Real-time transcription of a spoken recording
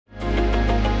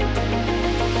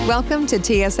Welcome to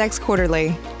TSX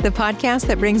Quarterly, the podcast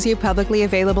that brings you publicly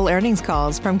available earnings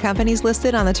calls from companies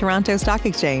listed on the Toronto Stock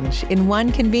Exchange in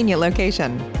one convenient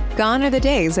location. Gone are the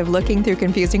days of looking through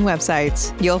confusing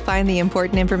websites. You'll find the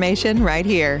important information right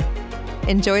here.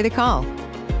 Enjoy the call.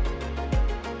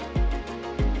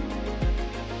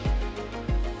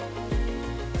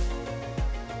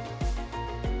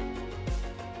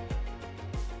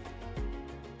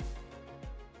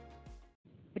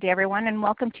 Good day, everyone, and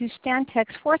welcome to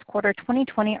Stantec's fourth quarter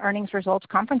 2020 earnings results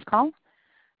conference call.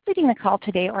 Leading the call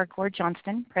today are Gord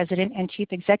Johnston, President and Chief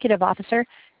Executive Officer,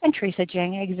 and Theresa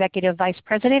Jang, Executive Vice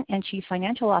President and Chief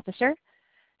Financial Officer.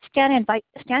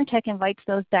 Stantec invites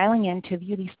those dialing in to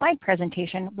view the slide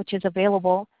presentation, which is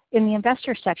available in the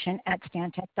Investor section at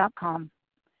stantec.com.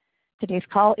 Today's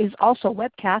call is also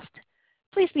webcast.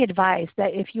 Please be advised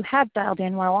that if you have dialed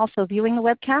in while also viewing the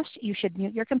webcast, you should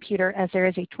mute your computer as there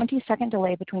is a 20-second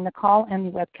delay between the call and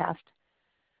the webcast.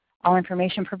 All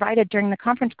information provided during the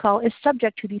conference call is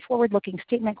subject to the forward-looking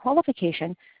statement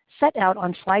qualification set out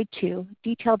on slide 2,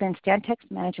 detailed in Stantec's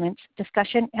management's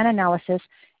discussion and analysis,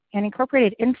 and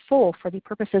incorporated in full for the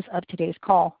purposes of today's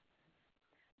call.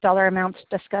 Dollar amounts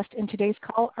discussed in today's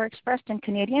call are expressed in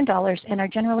Canadian dollars and are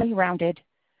generally rounded.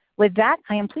 With that,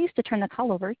 I am pleased to turn the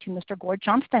call over to Mr. Gord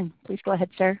Johnston. Please go ahead,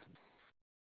 sir.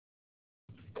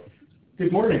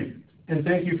 Good morning, and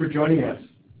thank you for joining us.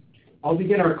 I'll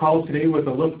begin our call today with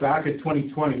a look back at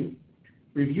 2020,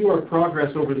 review our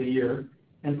progress over the year,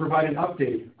 and provide an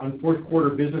update on fourth quarter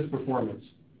business performance.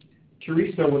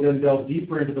 Theresa will then delve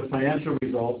deeper into the financial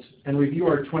results and review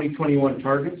our 2021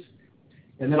 targets,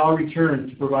 and then I'll return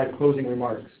to provide closing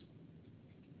remarks.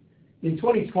 In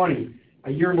 2020,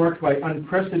 a year marked by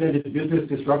unprecedented business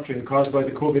disruption caused by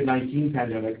the COVID-19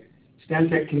 pandemic,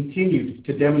 Stantec continued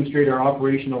to demonstrate our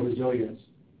operational resilience.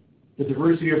 The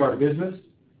diversity of our business,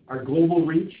 our global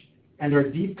reach, and our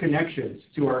deep connections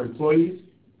to our employees,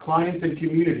 clients, and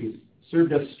communities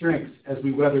served as strengths as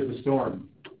we weathered the storm.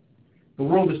 The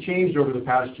world has changed over the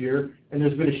past year, and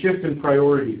there's been a shift in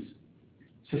priorities.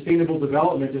 Sustainable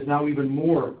development is now even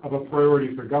more of a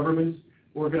priority for governments,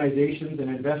 organizations, and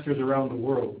investors around the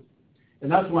world.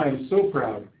 And that's why I'm so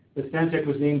proud that Stantec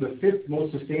was named the 5th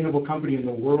most sustainable company in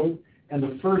the world and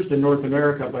the 1st in North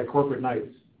America by Corporate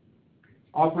Knights.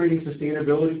 Operating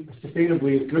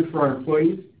sustainably is good for our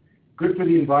employees, good for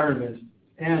the environment,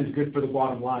 and good for the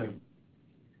bottom line.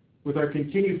 With our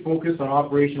continued focus on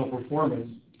operational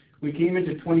performance, we came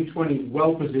into 2020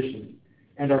 well positioned,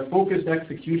 and our focused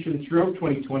execution throughout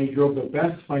 2020 drove the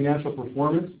best financial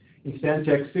performance in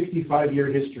Stantec's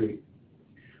 65-year history.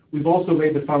 We've also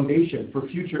laid the foundation for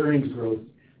future earnings growth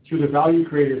through the value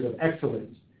creators of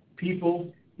excellence,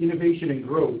 people, innovation, and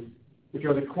growth, which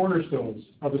are the cornerstones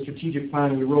of the strategic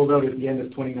plan we rolled out at the end of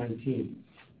 2019.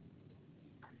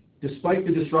 Despite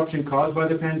the disruption caused by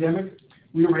the pandemic,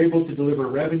 we were able to deliver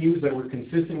revenues that were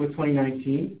consistent with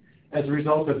 2019 as a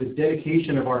result of the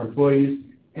dedication of our employees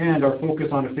and our focus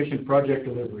on efficient project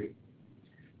delivery.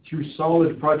 Through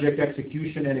solid project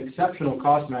execution and exceptional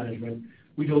cost management,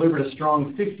 we delivered a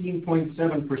strong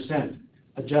 15.7%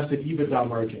 adjusted EBITDA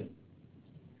margin.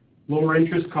 Lower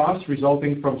interest costs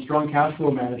resulting from strong cash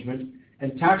flow management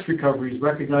and tax recoveries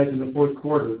recognized in the fourth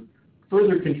quarter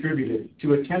further contributed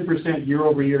to a 10%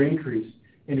 year-over-year increase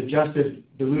in adjusted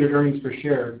diluted earnings per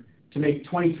share to make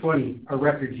 2020 a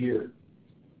record year.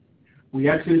 We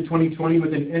exited 2020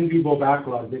 with an enviable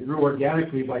backlog that grew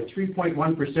organically by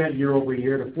 3.1%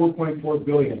 year-over-year to $4.4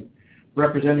 billion,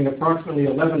 representing approximately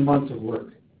 11 months of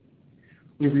work.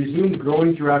 We've resumed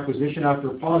growing through acquisition after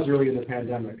a pause early in the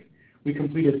pandemic. We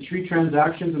completed 3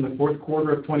 transactions in the fourth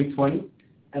quarter of 2020,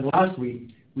 and last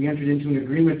week we entered into an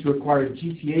agreement to acquire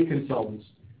GTA Consultants,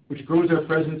 which grows our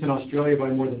presence in Australia by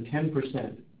more than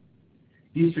 10%.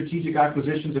 These strategic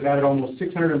acquisitions have added almost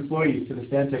 600 employees to the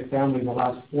Stantec family in the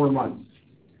last 4 months.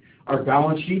 Our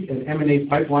balance sheet and M&A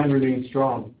pipeline remain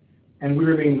strong, and we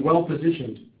remain well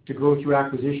positioned to grow through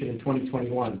acquisition in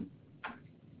 2021.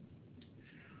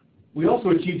 We also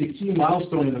achieved a key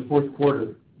milestone in the fourth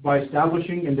quarter by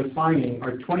establishing and defining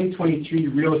our 2023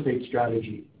 real estate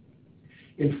strategy.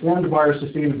 Informed by our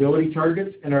sustainability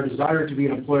targets and our desire to be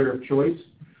an employer of choice,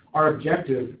 our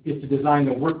objective is to design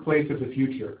the workplace of the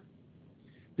future.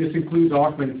 This includes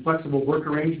offering flexible work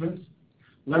arrangements,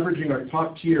 leveraging our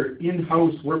top-tier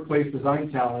in-house workplace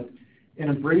design talent,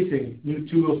 and embracing new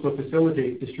tools to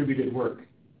facilitate distributed work.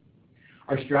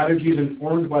 Our strategy is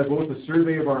informed by both a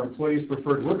survey of our employees'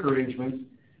 preferred work arrangements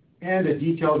and a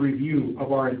detailed review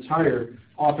of our entire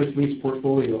office lease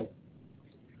portfolio.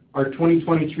 Our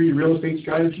 2023 real estate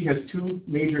strategy has 2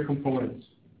 major components.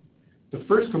 The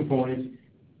first component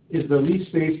is the lease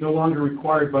space no longer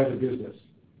required by the business.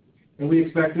 and we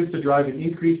expect this to drive an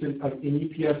increase in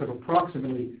EPS of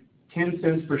approximately 10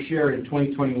 cents per share in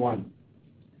 2021.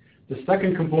 The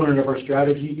second component of our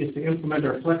strategy is to implement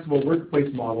our flexible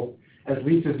workplace model as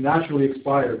leases naturally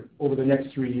expire over the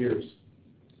next 3 years.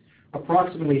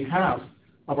 Approximately half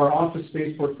of our office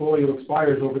space portfolio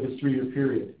expires over this 3-year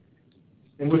period.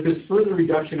 And with this further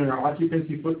reduction in our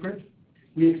occupancy footprint,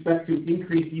 we expect to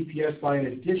increase EPS by an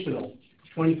additional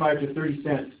 25 to 30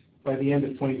 cents by the end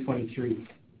of 2023.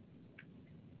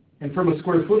 And from a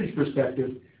square footage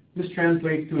perspective, this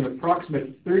translates to an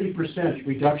approximate 30%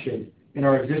 reduction in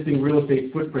our existing real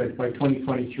estate footprint by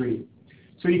 2023.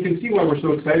 So you can see why we're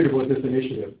so excited about this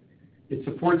initiative. It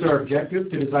supports our objective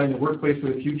to design the workplace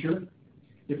for the future.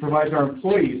 It provides our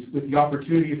employees with the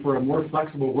opportunity for a more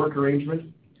flexible work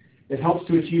arrangement. It helps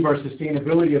to achieve our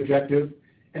sustainability objective,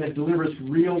 and it delivers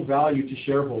real value to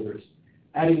shareholders,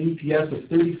 adding EPS of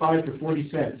 35 to 40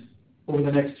 cents over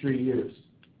the next 3 years.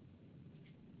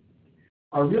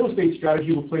 Our real estate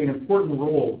strategy will play an important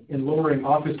role in lowering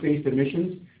office-based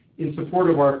emissions in support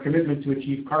of our commitment to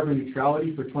achieve carbon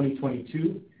neutrality for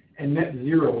 2022 and net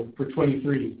zero for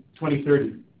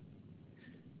 2030.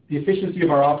 The efficiency of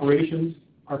our operations,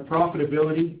 our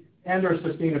profitability, and our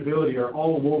sustainability are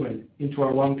all woven into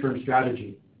our long-term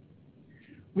strategy.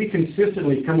 We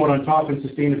consistently come out on top in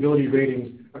sustainability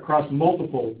ratings across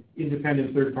multiple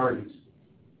independent third parties.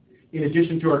 In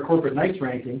addition to our corporate Knights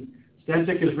ranking,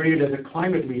 Stantec is rated as a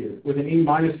climate leader with an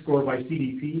A- score by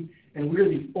CDP, and we're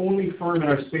the only firm in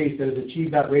our space that has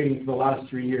achieved that rating for the last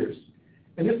 3 years.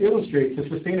 And this illustrates that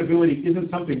sustainability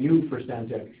isn't something new for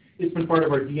Stantec. It's been part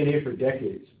of our DNA for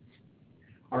decades.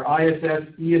 Our ISS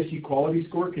ESG quality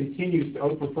score continues to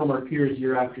outperform our peers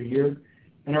year after year,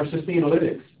 and our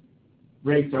Sustainalytics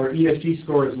rates our ESG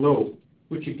score as low,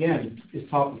 which again is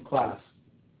top of class.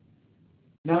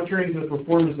 Now turning to the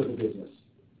performance of the business.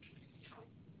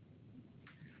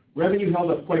 Revenue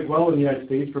held up quite well in the United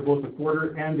States for both the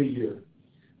quarter and the year.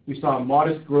 We saw a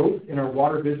modest growth in our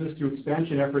water business through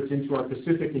expansion efforts into our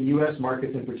Pacific and U.S.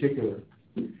 markets in particular.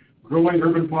 Growing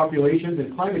urban populations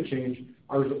and climate change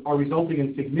are resulting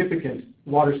in significant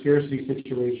water scarcity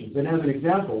situations. And as an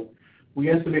example, we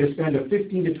estimate a spend of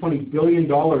 $15 to $20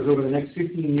 billion over the next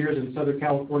 15 years in Southern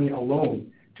California alone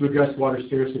to address water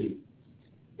scarcity.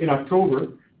 In October,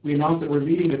 we announced that we're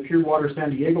leading the Pure Water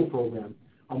San Diego program,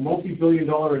 a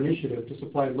multi-billion-dollar initiative to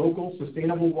supply local,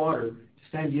 sustainable water to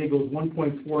San Diego's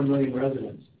 1.4 million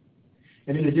residents.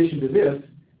 And in addition to this,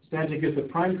 Stantec is the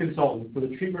prime consultant for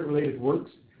the treatment-related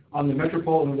works on the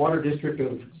Metropolitan Water District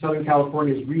of Southern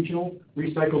California's regional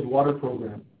recycled water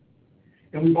program.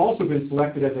 And we've also been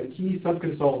selected as a key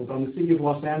subconsultant on the City of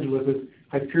Los Angeles'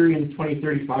 Hyperion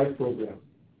 2035 program.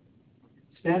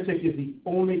 Stantec is the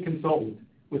only consultant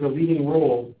with a leading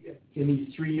role in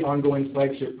these 3 ongoing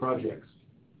flagship projects.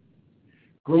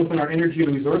 Growth in our energy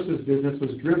and resources business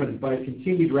was driven by a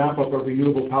continued ramp-up of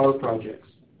renewable power projects.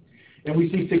 And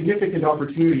we see significant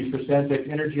opportunities for Stantec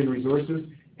energy and resources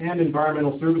and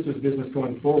environmental services business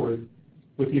going forward,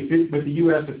 with the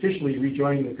U.S. officially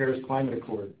rejoining the Paris Climate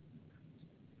Accord.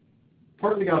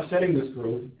 Partly offsetting this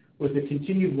growth was the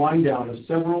continued wind-down of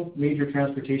several major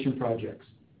transportation projects.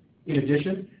 In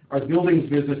addition, our buildings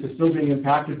business is still being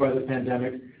impacted by the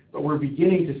pandemic, but we're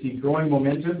beginning to see growing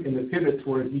momentum in the pivot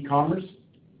towards e-commerce,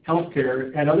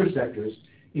 healthcare, and other sectors,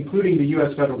 including the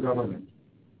U.S. federal government.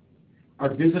 Our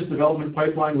business development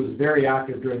pipeline was very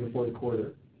active during the fourth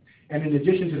quarter. And in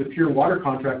addition to the Pure Water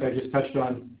contract I just touched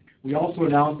on, we also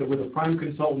announced that we're the prime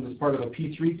consultant as part of a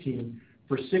P3 team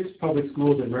for 6 public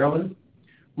schools in Maryland.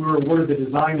 We were awarded the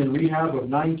design and rehab of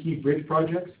 9 key bridge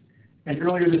projects. And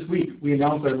earlier this week, we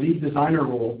announced our lead designer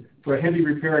role for a heavy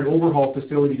repair and overhaul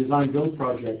facility design build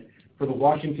project for the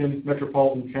Washington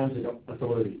Metropolitan Transit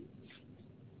Authority.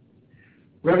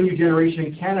 Revenue generation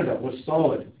in Canada was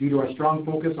solid due to our strong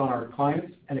focus on our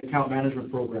clients and account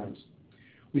management programs.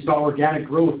 We saw organic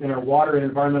growth in our water and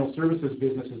environmental services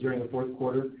businesses during the fourth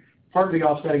quarter, partly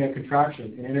offsetting a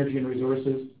contraction in energy and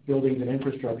resources, buildings, and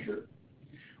infrastructure.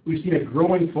 We've seen a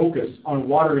growing focus on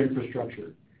water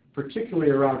infrastructure, particularly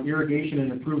around irrigation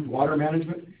and improved water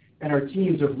management, and our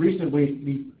teams have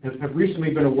recently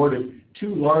been awarded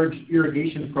 2 large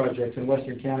irrigation projects in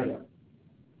Western Canada.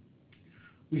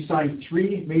 We signed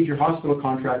 3 major hospital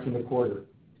contracts in the quarter,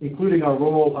 including our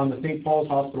role on the St. Paul's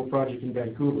Hospital project in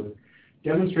Vancouver,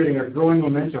 demonstrating our growing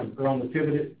momentum around the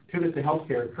pivot to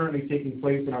healthcare currently taking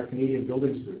place in our Canadian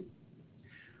buildings group.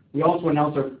 We also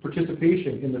announced our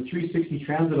participation in the 360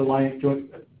 Transit Alliance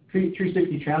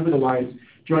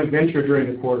joint venture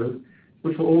during the quarter,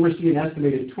 which will oversee an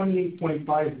estimated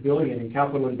 $28.5 billion in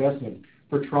capital investment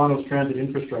for Toronto's transit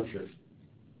infrastructure.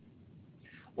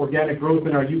 Organic growth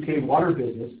in our UK water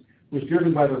business was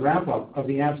driven by the ramp-up of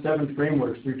the AMP7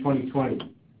 frameworks through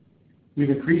 2020. We've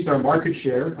increased our market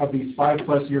share of these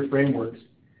 5+ year frameworks,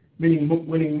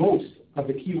 winning most of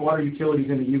the key water utilities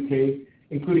in the UK,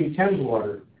 including Thames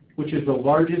Water, which is the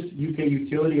largest UK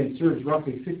utility and serves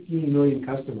roughly 15 million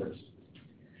customers.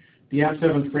 The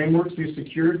AMP7 frameworks we've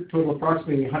secured total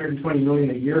approximately $120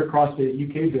 million a year across the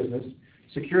UK business,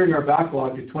 securing our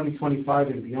backlog to 2025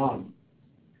 and beyond.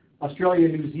 Australia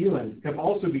and New Zealand have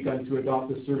also begun to adopt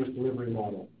the service delivery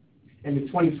model. And in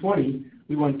 2020,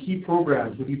 we won key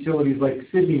programs with utilities like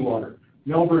Sydney Water,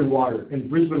 Melbourne Water, and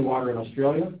Brisbane Water in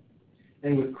Australia,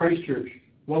 and with Christchurch,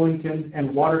 Wellington, and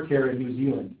Watercare in New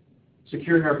Zealand,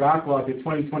 securing our backlog to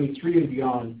 2023 and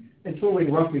beyond, and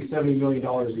totaling roughly $70 million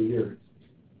a year.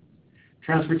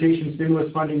 Transportation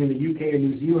stimulus funding in the UK and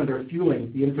New Zealand are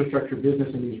fueling the infrastructure business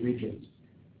in these regions.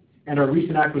 And our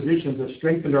recent acquisitions have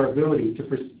strengthened our ability to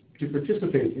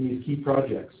participate in these key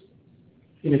projects.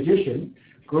 In addition,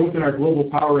 growth in our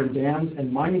global power and dams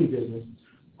and mining business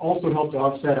also helped to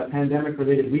offset a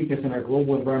pandemic-related weakness in our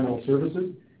global environmental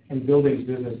services and buildings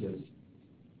businesses.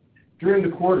 During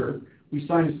the quarter, we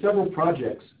signed several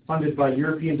projects funded by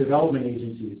European development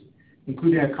agencies,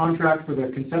 including a contract for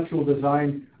the conceptual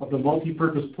design of the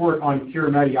multi-purpose port on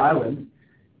Kirimati Island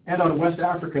and on West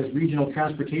Africa's Regional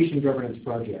Transportation Governance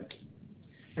Project.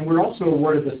 And we're also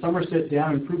awarded the Somerset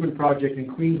Dam Improvement Project in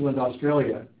Queensland,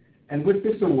 Australia. And with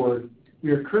this award,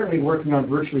 we are currently working on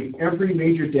virtually every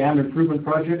major dam improvement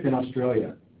project in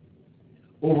Australia.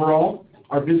 Overall,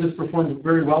 our business performed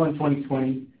very well in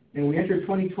 2020, and we enter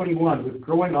 2021 with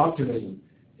growing optimism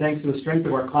thanks to the strength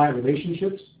of our client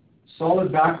relationships,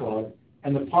 solid backlog,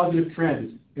 and the positive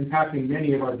trends impacting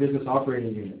many of our business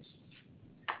operating units.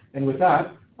 And with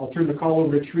that, I'll turn the call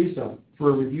over to Teresa for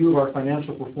a review of our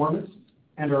financial performance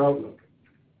and our outlook.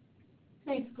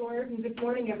 Thanks, Gord, and good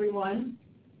morning, everyone.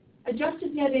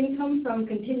 Adjusted net income from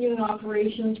continuing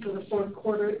operations for the fourth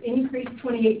quarter increased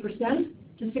 28%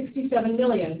 to $67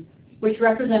 million, which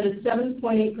represented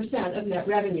 7.8% of net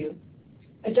revenue.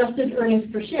 Adjusted earnings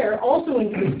per share also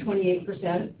increased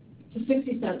 28% to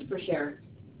 60 cents per share.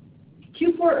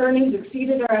 Q4 earnings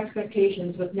exceeded our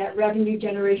expectations, with net revenue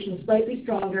generation slightly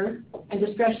stronger and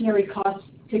discretionary costs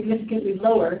significantly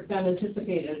lower than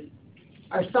anticipated.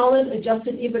 Our solid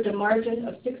adjusted EBITDA margin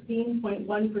of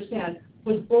 16.1%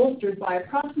 was bolstered by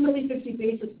approximately 50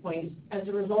 basis points as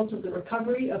a result of the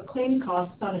recovery of claim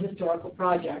costs on a historical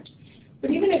project.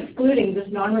 But even excluding this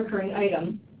non-recurring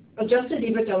item, adjusted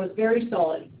EBITDA was very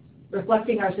solid,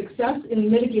 reflecting our success in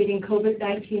mitigating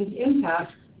COVID-19's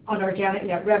impact on organic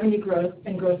net revenue growth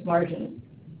and gross margins.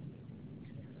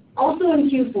 Also in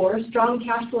Q4, strong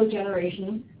cash flow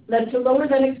generation led to lower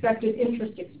than expected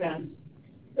interest expense.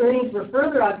 Earnings were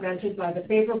further augmented by the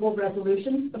favorable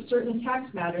resolution of certain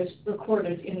tax matters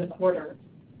recorded in the quarter.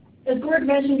 As Gord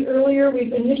mentioned earlier,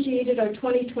 we've initiated our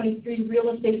 2023 real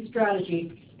estate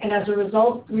strategy, and as a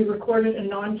result, we recorded a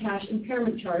non-cash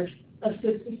impairment charge of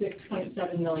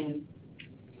 $66.7 million.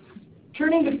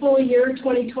 Turning to full year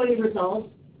 2020 results,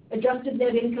 adjusted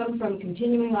net income from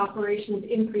continuing operations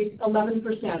increased 11%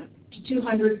 to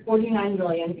 $249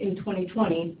 million in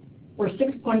 2020, or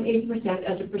 6.8%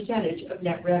 as a percentage of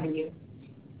net revenue.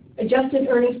 Adjusted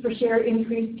earnings per share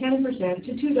increased 10%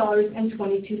 to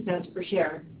 $2.22 per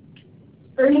share.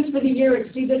 Earnings for the year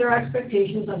exceeded our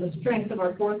expectations on the strength of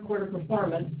our fourth quarter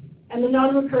performance and the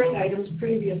non-recurring items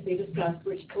previously discussed,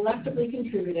 which collectively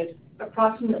contributed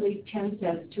approximately 10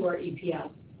 cents to our EPS.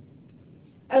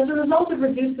 As a result of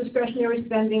reduced discretionary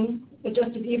spending,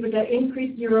 adjusted EBITDA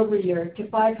increased year over year to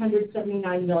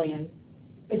 $579 million.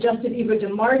 Adjusted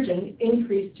EBITDA margin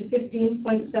increased to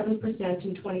 15.7%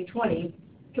 in 2020,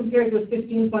 compared with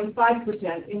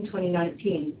 15.5% in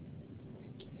 2019.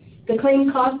 The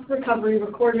claim cost recovery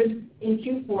recorded in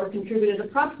Q4 contributed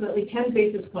approximately 10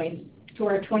 basis points to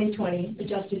our 2020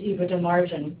 adjusted EBITDA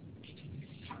margin.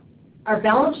 Our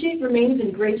balance sheet remains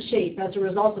in great shape as a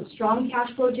result of strong cash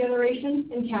flow generation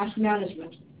and cash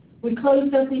management. We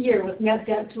closed out the year with net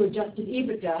debt to adjusted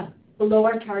EBITDA below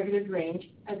our targeted range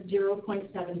at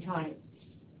 0.7 times.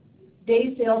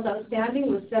 Days sales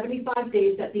outstanding was 75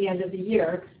 days at the end of the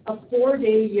year, a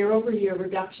 4-day year-over-year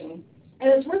reduction. And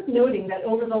it's worth noting that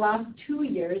over the last 2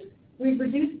 years, we've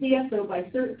reduced DSO by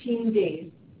 13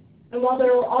 days. And while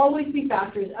there will always be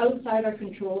factors outside our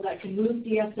control that can move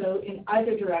DSO in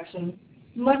either direction,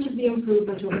 much of the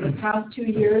improvement over the past 2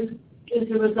 years is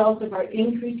the result of our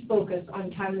increased focus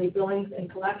on timely billings and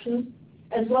collections,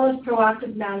 as well as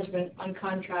proactive management on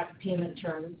contract payment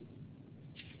terms.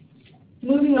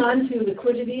 Moving on to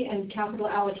liquidity and capital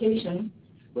allocation,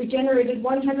 we generated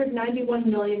 $191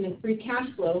 million in free cash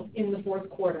flow in the fourth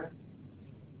quarter.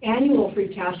 Annual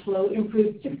free cash flow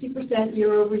improved 60%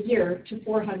 year over year to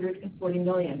 $440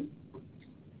 million.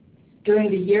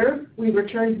 During the year, we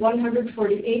returned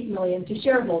 $148 million to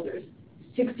shareholders,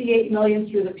 $68 million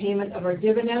through the payment of our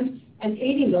dividend and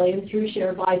 $80 million through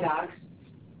share buybacks.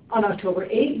 On October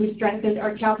 8, we strengthened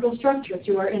our capital structure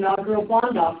through our inaugural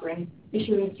bond offering,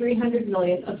 issuing $300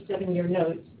 million of 7-year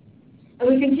notes. And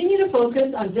we continue to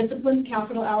focus on disciplined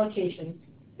capital allocation,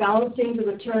 balancing the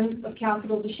return of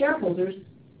capital to shareholders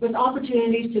with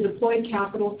opportunities to deploy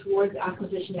capital towards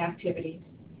acquisition activity.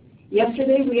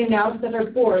 Yesterday, we announced that our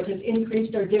board has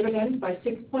increased our dividends by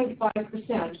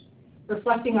 6.5%,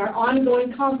 reflecting our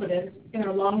ongoing confidence in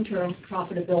our long-term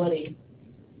profitability.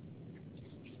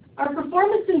 Our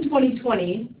performance in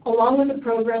 2020, along with the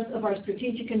progress of our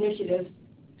strategic initiatives,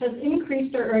 has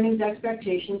increased our earnings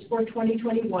expectations for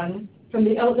 2021 from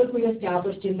the outlook we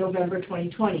established in November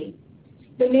 2020.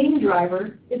 The main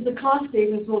driver is the cost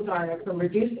savings we'll garner from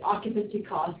reduced occupancy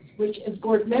costs, which, as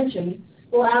Gord mentioned,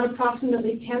 will add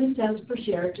approximately 10 cents per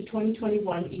share to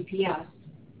 2021 EPS.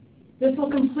 This will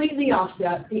completely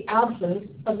offset the absence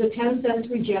of the 10 cents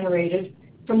we generated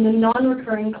from the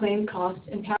non-recurring claim costs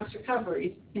and tax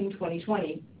recoveries in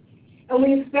 2020. And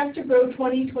we expect to grow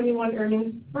 2021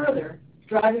 earnings further,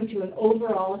 driving to an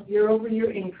overall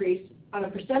year-over-year increase on a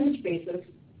percentage basis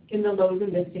in the low to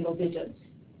mid-single digits.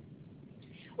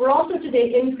 We're also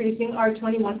today increasing our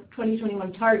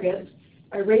 2021 targets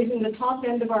by raising the top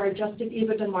end of our adjusted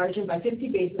EBITDA margin by 50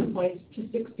 basis points to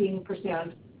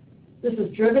 16%. This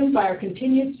is driven by our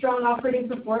continued strong operating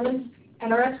performance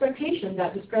and our expectation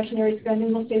that discretionary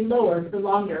spending will stay lower for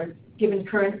longer, given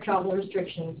current travel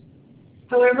restrictions.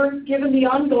 However, given the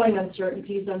ongoing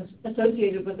uncertainties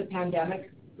associated with the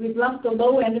pandemic, we've left the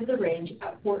low end of the range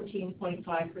at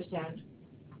 14.5%.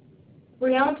 We're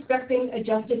now expecting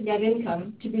adjusted net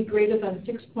income to be greater than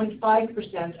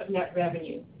 6.5% of net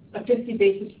revenue, a 50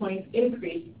 basis point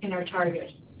increase in our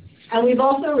target. And we've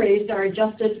also raised our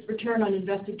adjusted return on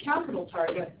invested capital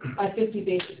target by 50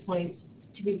 basis points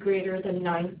to be greater than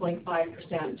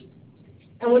 9.5%.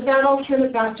 And with that, I'll turn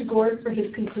it back to Gord for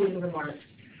his concluding remarks.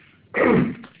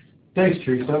 Thanks,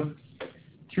 Teresa.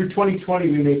 Through 2020,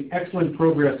 we made excellent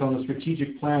progress on the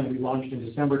strategic plan we launched in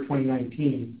December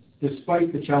 2019,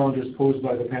 despite the challenges posed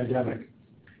by the pandemic.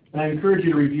 And I encourage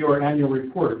you to review our annual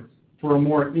report for a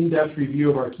more in-depth review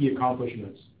of our key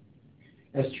accomplishments.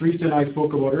 As Teresa and I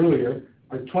spoke about earlier,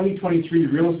 our 2023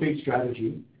 real estate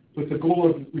strategy, with the goal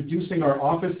of reducing our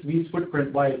office lease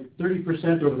footprint by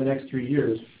 30% over the next 3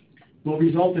 years, will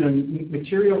result in a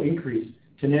material increase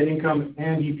to net income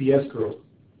and EPS growth.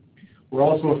 We're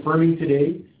also affirming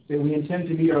today that we intend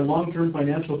to meet our long-term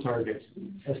financial targets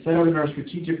as set out in our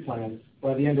strategic plan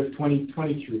by the end of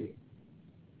 2023.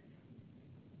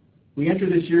 We enter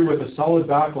this year with a solid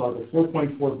backlog of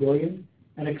 $4.4 billion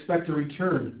and expect to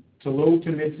return to low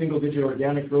to mid-single-digit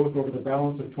organic growth over the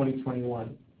balance of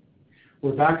 2021.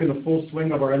 We're back in the full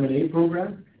swing of our M&A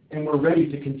program, and we're ready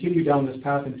to continue down this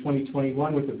path in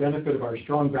 2021 with the benefit of our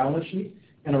strong balance sheet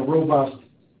and a robust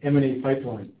M&A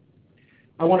pipeline.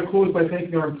 I want to close by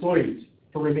thanking our employees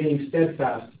for remaining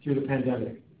steadfast through the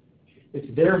pandemic.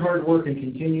 It's their hard work in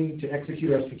continuing to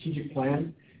execute our strategic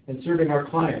plan and serving our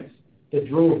clients that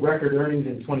drove record earnings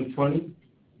in 2020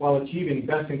 while achieving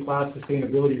best-in-class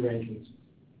sustainability rankings.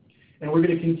 And we're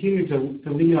going to continue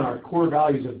to lean on our core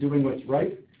values of doing what's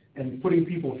right and putting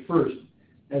people first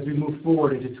as we move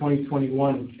forward into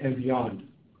 2021 and beyond.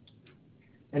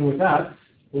 And with that,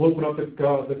 we'll open up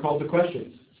the call to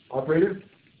questions. Operator?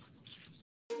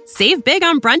 Save big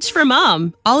on brunch for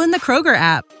mom, all in the Kroger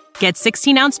app. Get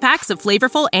 16-ounce packs of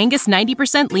flavorful Angus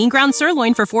 90% lean ground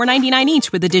sirloin for $4.99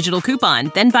 each with a digital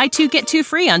coupon. Then buy 2, get 2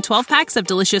 free on 12 packs of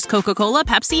delicious Coca-Cola,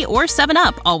 Pepsi, or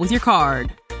 7-Up, all with your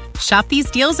card. Shop these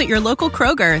deals at your local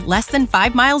Kroger, less than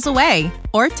 5 miles away.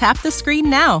 Or tap the screen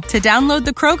now to download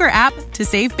the Kroger app to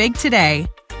save big today.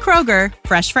 Kroger,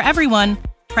 fresh for everyone.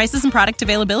 Prices and product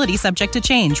availability subject to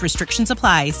change. Restrictions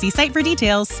apply. See site for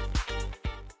details.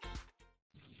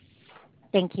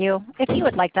 Thank you. If you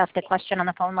would like to ask a question on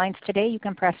the phone lines today, you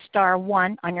can press star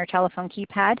 1 on your telephone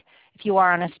keypad. If you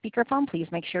are on a speakerphone, please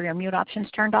make sure your mute option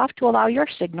is turned off to allow your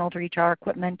signal to reach our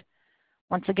equipment.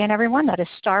 Once again, everyone, that is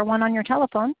star 1 on your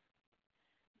telephone.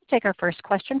 We'll take our first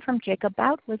question from Jacob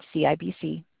Bout with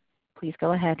CIBC. Please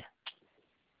go ahead.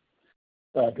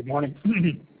 Good morning.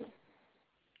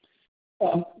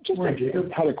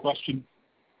 Jacob. Had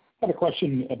a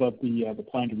question about the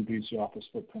plan to reduce the office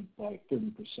footprint by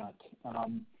 30%.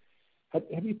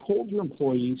 Have you polled your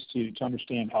employees to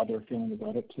understand how they're feeling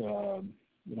about it?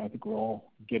 I think we're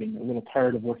all getting a little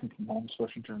tired of working from home,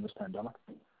 especially during this pandemic.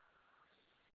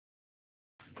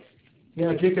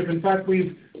 Yeah, Jacob. In fact,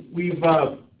 we've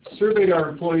surveyed our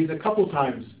employees a couple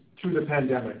times through the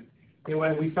pandemic,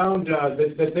 and we found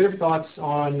that their thoughts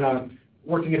on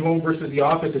working at home versus the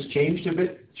office has changed a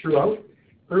bit throughout.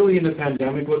 Early in the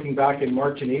pandemic, looking back in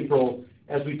March and April,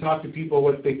 as we talked to people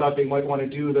what they thought they might want to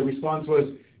do, the response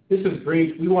was, "This is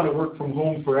great. We want to work from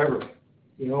home forever."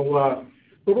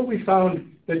 But what we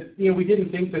found that we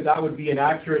didn't think that would be an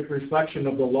accurate reflection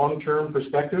of the long-term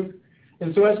perspective.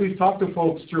 And so as we've talked to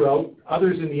folks throughout,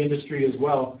 others in the industry as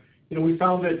well, we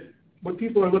found that what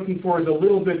people are looking for is a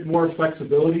little bit more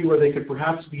flexibility where they could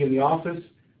perhaps be in the office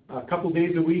a couple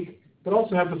days a week, but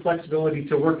also have the flexibility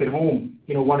to work at home,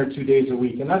 1 or 2 days a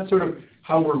week. And that's sort of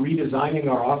how we're redesigning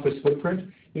our office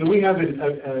footprint. We have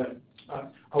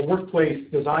a workplace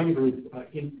design group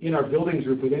in our buildings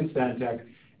group within Stantec.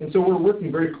 And so we're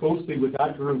working very closely with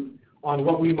that group on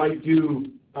what we might do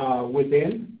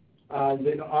within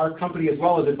our company, as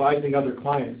well as advising other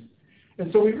clients.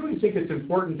 And so we really think it's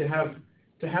important to have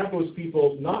those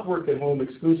people not work at home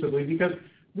exclusively, because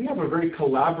we have a very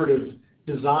collaborative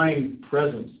design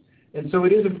presence. And so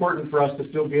it is important for us to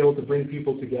still be able to bring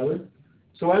people together.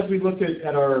 So as we look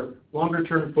at our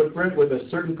longer-term footprint, with a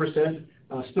certain percent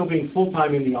still being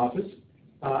full-time in the office,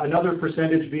 another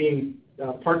percentage being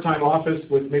part-time office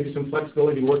with maybe some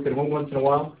flexibility to work at home once in a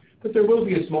while, but there will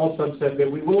be a small subset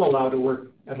that we will allow to work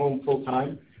at home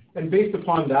full-time. And based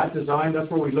upon that design, that's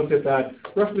where we looked at that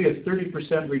roughly a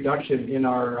 30% reduction in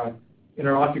our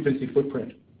occupancy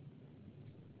footprint.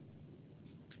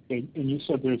 Okay. And you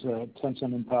said there's a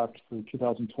 10-cent impact for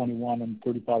 2021 and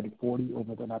 35 to 40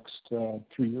 over the next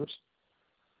 3 years?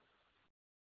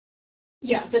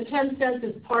 Yeah, the 10 cents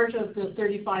is part of the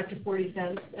 35 to 40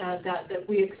 cents that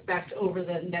we expect over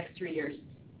the next 3 years.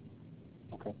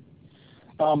 Okay.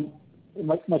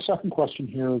 My second question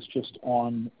here is just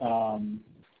on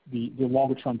the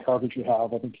longer-term targets you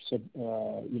have. I think you said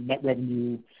your net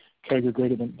revenue CAGR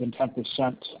greater than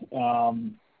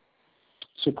 10%.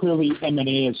 So clearly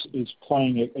M&A is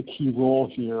playing a key role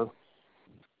here.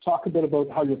 Talk a bit about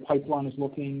how your pipeline is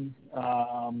looking,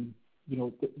 and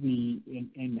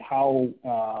how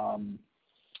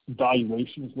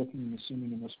valuation is looking. I'm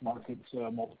assuming in this market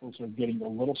multiples are getting a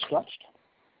little stretched.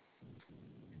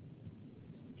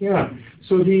 Yeah.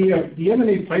 So the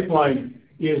M&A pipeline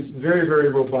is very, very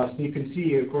robust. And you can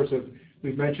see, of course,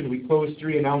 we've mentioned we closed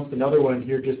 3, announced another one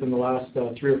here just in the last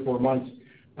 3 or 4 months.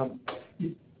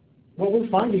 What we're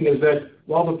finding is that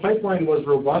while the pipeline was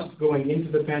robust going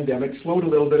into the pandemic, slowed a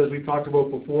little bit, as we talked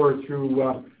about before, through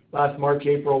last March,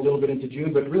 April, a little bit into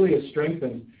June, but really has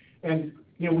strengthened. And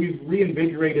we've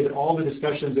reinvigorated all the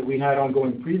discussions that we had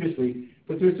ongoing previously,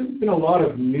 but there's been a lot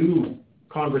of new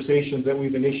conversations that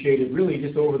we've initiated really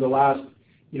just over the last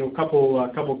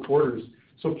couple quarters.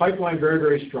 So pipeline very,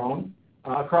 very strong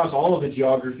across all of the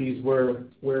geographies where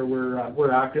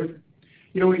we're active.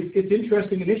 It's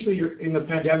interesting. Initially, in the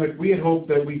pandemic, we had hoped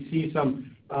that we'd see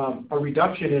a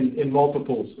reduction in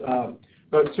multiples,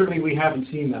 but certainly we haven't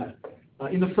seen that.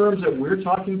 In the firms that we're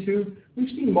talking to, we've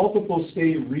seen multiples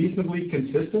stay reasonably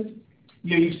consistent.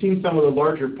 You've seen some of the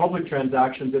larger public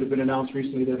transactions that have been announced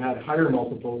recently that have had higher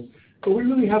multiples, but we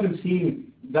really haven't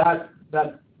seen that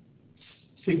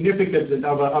significance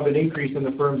of an increase in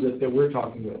the firms that we're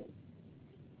talking about.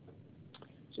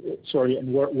 Sorry,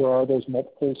 and where are those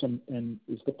multiples, and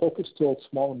is the focus still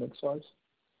small and mid-size?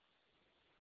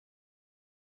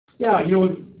 Yeah,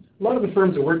 a lot of the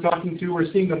firms that we're talking to,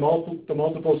 we're seeing the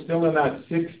multiples still in that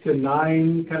 6 to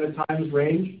 9 kind of times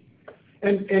range,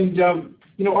 and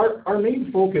our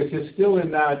main focus is still in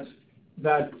that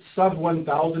sub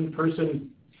 1,000 person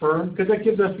firm, because that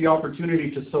gives us the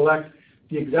opportunity to select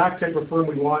the exact type of firm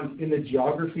we want in the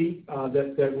geography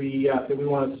that we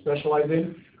want to specialize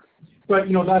in. But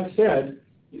that said,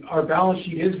 our balance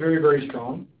sheet is very, very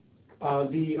strong.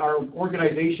 Our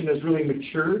organization has really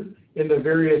matured in the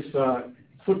various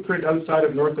footprint outside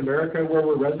of North America where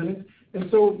we're resident. And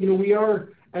so, we are,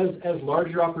 as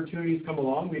larger opportunities come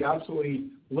along, we'd absolutely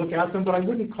look at them, but I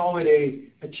wouldn't call it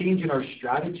a change in our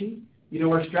strategy.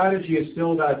 Our strategy is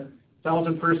still that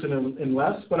 1,000 person and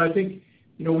less, but I think,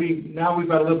 we've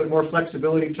got a little bit more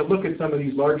flexibility to look at some of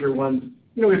these larger ones,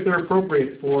 if they're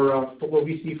appropriate for what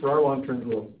we see for our long-term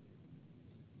growth.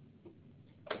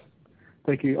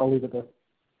 Thank you. I'll leave it there.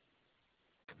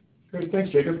 Great.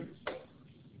 Thanks, Jacob.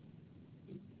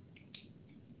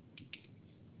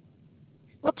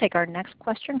 We'll take our next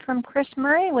question from Chris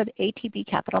Murray with ATB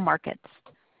Capital Markets.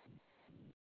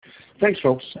 Thanks,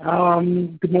 folks.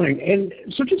 Good morning. And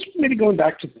so just maybe going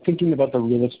back to thinking about the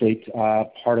real estate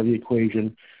part of the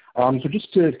equation, So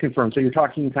just to confirm, so you're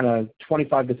talking kind of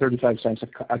 25 to 35 cents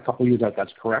a couple years out.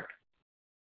 That's correct?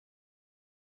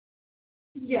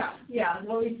 Yeah.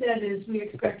 What we said is we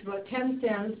expect about 10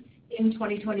 cents in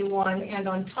 2021, and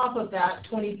on top of that,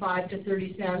 25 to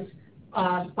 30 cents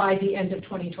by the end of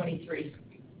 2023.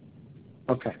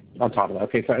 Okay, on top of that.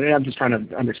 Okay, so I'm just trying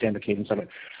to understand the cadence of it.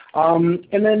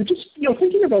 And then just,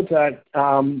 thinking about that,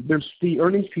 there's the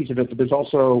earnings piece of it, but there's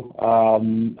also,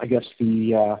 I guess,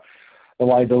 the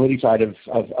liability side of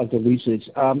the leases.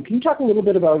 Can you talk a little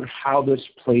bit about how this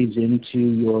plays into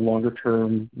your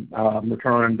longer-term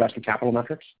return on invested capital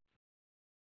metrics?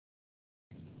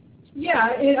 Yeah,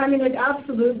 it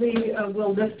absolutely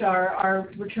will lift our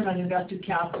return on invested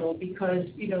capital because,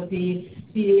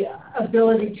 the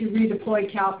ability to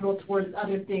redeploy capital towards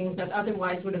other things that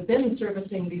otherwise would have been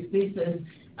servicing these leases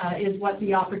is what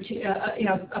the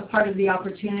a part of the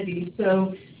opportunity.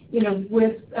 So,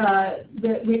 with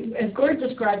as Gord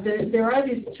described, there are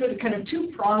these sort of kind of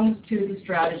two prongs to the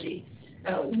strategy.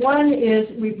 One is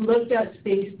we've looked at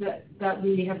space that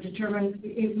we have determined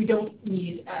we don't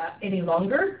need any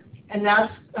longer. And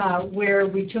that's where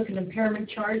we took an impairment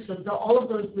charge. So all of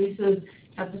those leases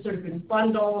have sort of been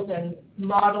bundled and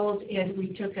modeled, and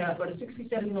we took about a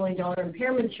 $67 million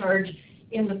impairment charge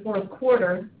in the fourth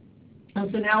quarter.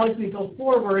 And so now as we go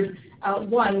forward,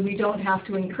 one, we don't have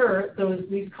to incur those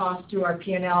lease costs through our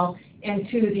P&L, and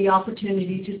two, the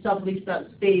opportunity to sublease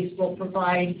that space will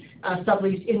provide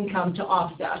sublease income to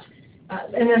offset.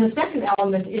 And then the second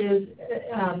element is,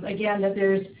 again, that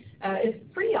it's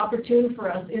pretty opportune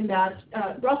for us in that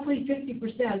roughly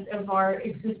 50% of our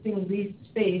existing leased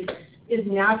space is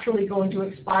naturally going to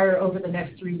expire over the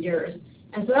next 3 years.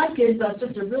 And so that gives us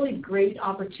just a really great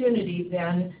opportunity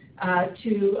then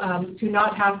to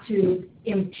not have to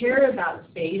impair that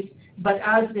space, but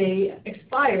as they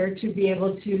expire to be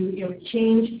able to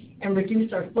change and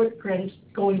reduce our footprint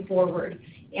going forward.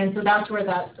 And so that's where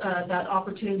that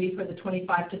opportunity for the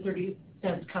 25 to 30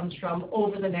 cents comes from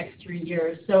over the next 3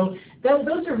 years. So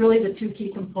those are really the two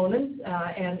key components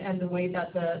and the way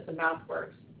that the math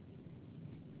works.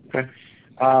 Okay.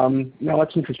 No,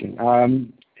 that's interesting.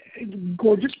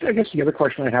 Gord, just I guess the other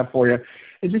question I have for you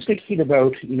is just thinking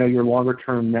about, your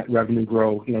longer-term net revenue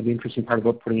growth. The interesting part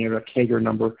about putting in a CAGR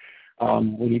number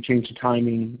when you change the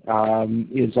timing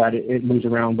is that it moves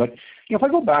around. But, if I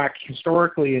go back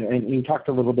historically, and you talked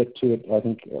a little bit to it, I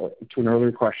think, to an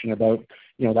earlier question about,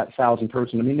 that 1,000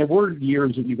 person. There were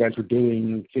years that you guys were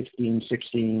doing 15,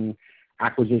 16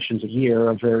 acquisitions a year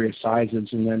of various sizes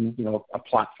and then, a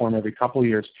platform every couple of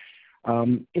years.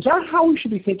 Is that how we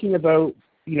should be thinking about,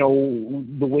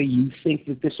 the way you think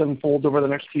that this unfolds over the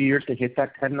next few years to hit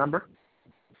that 10 number?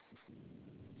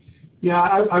 Yeah,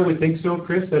 I would think so,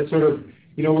 Chris. That sort of,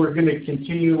 we're going to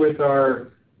continue with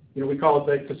our, we call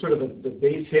it the sort of the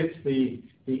base hits, the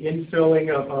infilling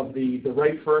of the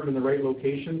right firm in the right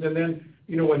locations. And then,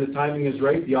 when the timing is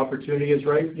right, the opportunity is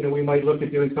right, we might look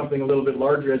at doing something a little bit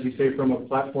larger, as you say, from a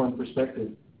platform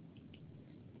perspective.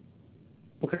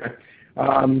 Okay.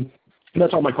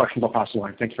 That's all my questions. I'll pass the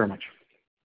line. Thanks very much.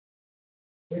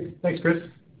 Thanks, Chris.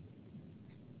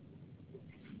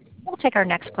 We'll take our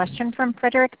next question from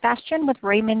Frederic Bastien with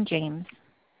Raymond James.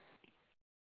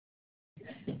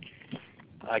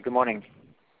 Hi, good morning.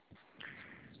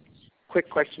 Quick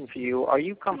question for you. Are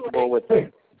you comfortable with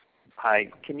Hi,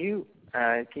 can you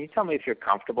tell me if you're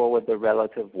comfortable with the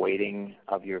relative weighting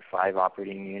of your 5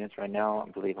 operating units right now?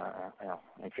 I believe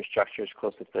infrastructure is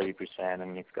close to 30%,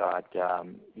 and you've got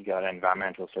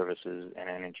environmental services and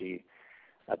energy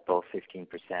at both 15%.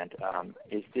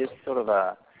 Is this sort of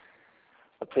a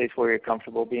place where you're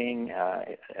comfortable being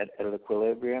at an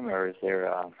equilibrium, or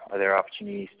are there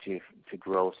opportunities to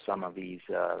grow some of these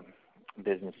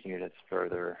business units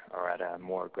further or at a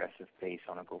more aggressive pace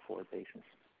on a go-forward basis?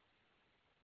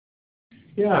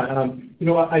 Yeah,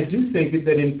 I do think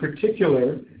that in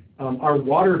particular, our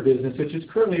water business, which is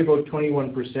currently about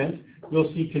 21%,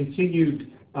 will see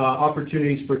continued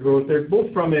opportunities for growth there,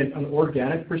 both from an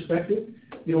organic perspective.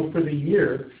 For the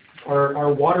year,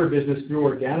 our water business grew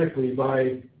organically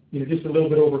by just a little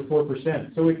bit over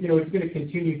 4%. So it's going to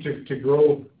continue to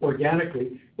grow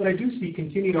organically. But I do see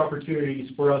continued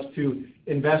opportunities for us to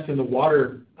invest in the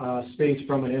water space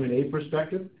from an M&A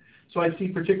perspective. So I see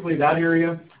particularly that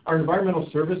area. Our environmental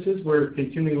services, we're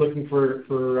continually looking for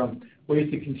ways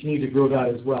to continue to grow that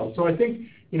as well. So I think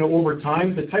over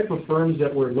time, the type of firms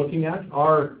that we're looking at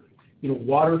are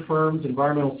water firms,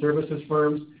 environmental services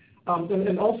firms,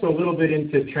 and also a little bit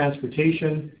into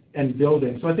transportation and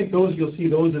building. So I think you'll see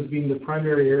those as being the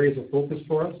primary areas of focus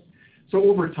for us. So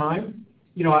over time,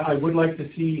 I would like to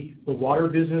see the water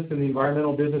business and the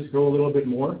environmental business grow a little bit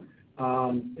more.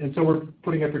 And so we're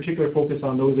putting a particular focus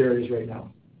on those areas right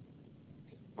now.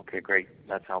 Okay, great.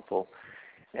 That's helpful.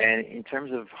 And in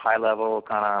terms of high-level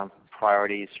kind of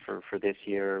priorities for this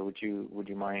year, would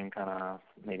you mind kind of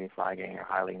maybe flagging or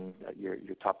highlighting your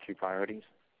top 3 priorities?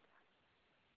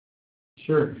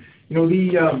 Sure. You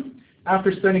know,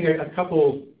 after spending a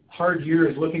couple hard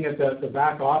years looking at the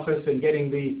back office and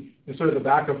getting the sort of the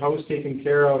back of house taken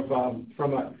care of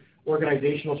from a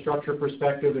organizational structure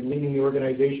perspective and leading the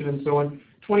organization and so on,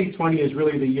 2020 is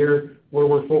really the year where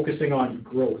we're focusing on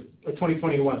growth.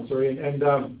 2021, sorry, and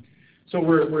so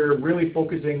we're really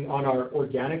focusing on our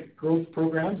organic growth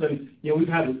programs, and you know we've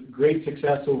had great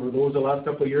success over those the last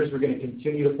couple of years. We're going to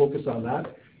continue to focus on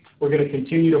that. We're going to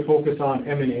continue to focus on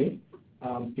M&A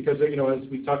because you know as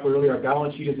we talked about earlier, our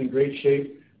balance sheet is in great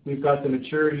shape. We've got the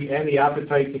maturity and the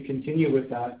appetite to continue with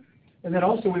that, and then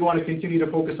also we want to continue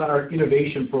to focus on our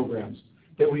innovation programs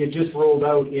that we had just rolled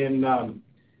out in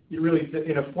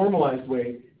a formalized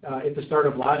way at the start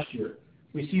of last year.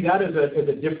 We see that as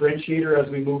a differentiator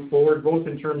as we move forward, both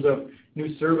in terms of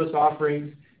new service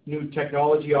offerings, new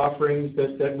technology offerings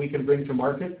that we can bring to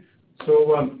market.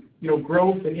 So, you know,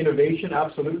 growth and innovation,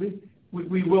 absolutely.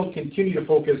 We will continue to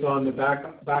focus on the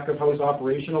back of house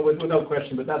operational without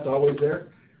question, but that's always there.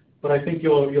 But I think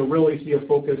you'll really see a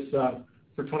focus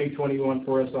for 2021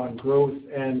 for us on growth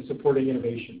and supporting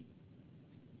innovation.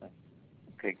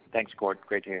 Okay, thanks, Gord.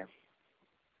 Great to hear.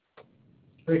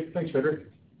 Great, thanks, Frederick.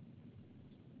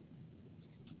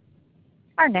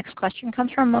 Our next question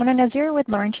comes from Mona Nazir with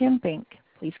Laurentian Bank.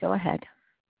 Please go ahead.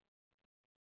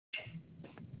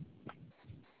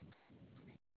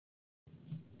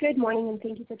 Good morning, and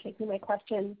thank you for taking my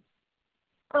question.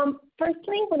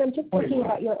 Firstly, when I'm just thinking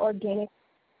about your organic,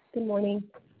 good morning.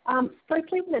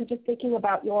 Firstly, when I'm just thinking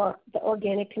about the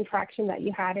organic contraction that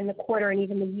you had in the quarter and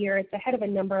even the year, it's ahead of a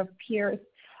number of peers,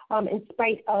 in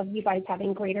spite of you guys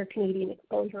having greater Canadian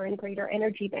exposure and greater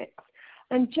energy mix.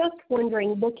 I'm just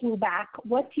wondering, looking back,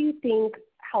 what do you think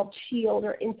helped shield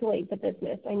or insulate the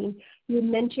business? I mean, you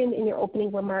mentioned in your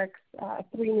opening remarks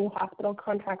 3 new hospital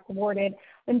contracts awarded.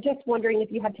 I'm just wondering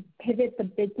if you had to pivot the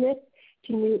business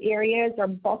to new areas or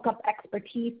bulk up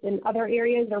expertise in other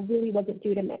areas, or really was it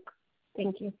due to mix?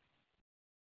 Thank you.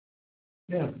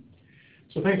 Yeah.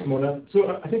 So thanks, Mona.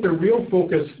 So I think the real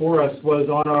focus for us was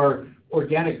on our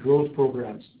organic growth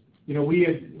programs. You know,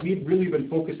 we'd really been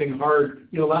focusing hard,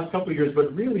 you know, last couple of years,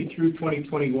 but really through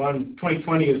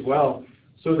 2020 as well,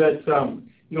 so that,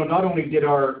 you know, not only did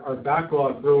our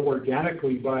backlog grow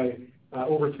organically by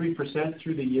over 3%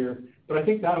 through the year, but I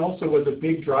think that also was a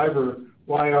big driver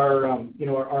why our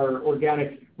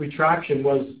organic retraction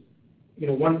was, you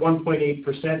know,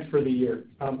 1.8% for the year.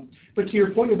 But to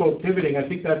your point about pivoting, I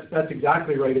think that's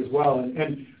exactly right as well.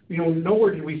 And you know,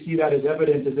 nowhere did we see that as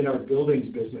evident as in our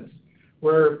buildings business,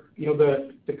 where, you know,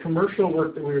 the commercial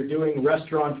work that we were doing,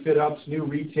 restaurant fit-ups, new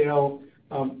retail,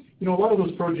 you know, a lot of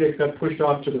those projects got pushed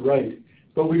off to the right.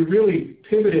 But we really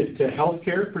pivoted to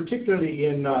healthcare, particularly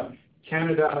in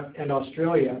Canada and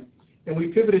Australia, and we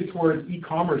pivoted towards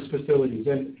e-commerce facilities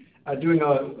and doing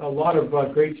a lot of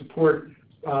great support.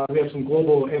 We have some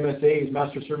global MSAs,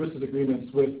 master services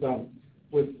agreements, with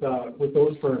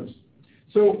those firms.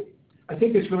 So I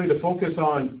think it's really the focus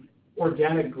on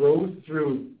organic growth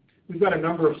through. We've got a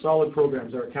number of solid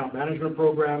programs, our account management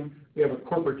program, we have a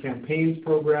corporate campaigns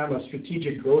program, a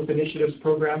strategic growth initiatives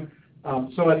program.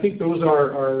 So I think those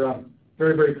are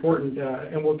very, very important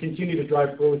and will continue to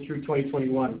drive growth through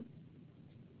 2021.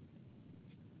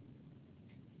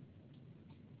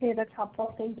 Okay, that's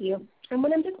helpful. Thank you. And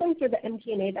when I'm just going through the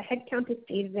MD&A, the headcount is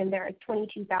stated in there as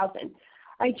 22,000.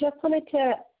 I just wanted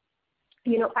to,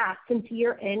 you know, ask, since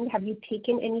year end, have you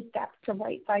taken any steps to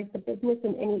right-size the business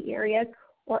in any areas,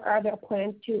 or are there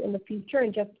plans to in the future?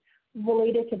 And just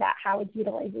related to that, how is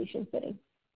utilization sitting?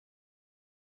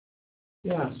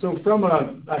 Yeah, so from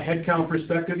a headcount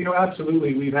perspective, you know,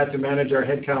 absolutely, we've had to manage our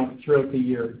headcount throughout the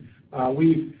year.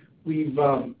 We've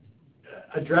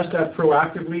addressed that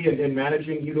proactively in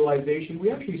managing utilization.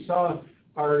 We actually saw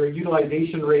our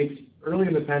utilization rates early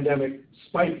in the pandemic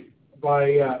spike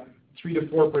by 3 to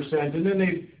 4%, and then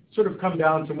they've sort of come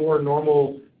down to more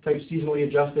normal type seasonally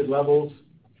adjusted levels.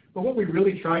 But what we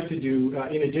really tried to do,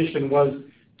 in addition, was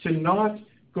to not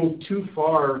go too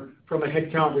far from a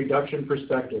headcount reduction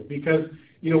perspective, because,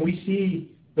 you know, we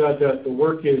see the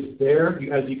work is there,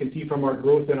 as you can see from our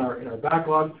growth in our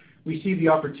backlog. We see the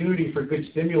opportunity for good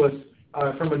stimulus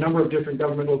from a number of different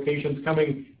government locations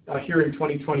coming here in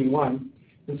 2021.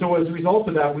 And so as a result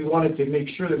of that, we wanted to make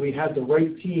sure that we had the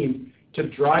right team to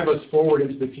drive us forward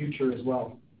into the future as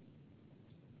well.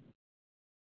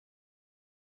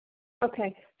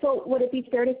 Okay, so would it be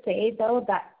fair to say, though,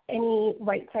 that any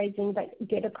right-sizing that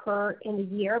did occur in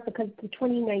the year? Because the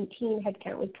 2019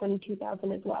 headcount was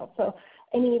 22,000 as well. So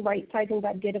any right-sizing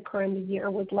that did occur in the year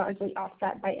was largely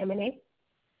offset by M&A?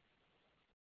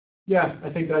 Yeah, I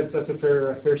think that's a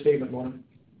fair statement, Mona.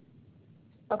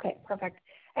 Okay, perfect.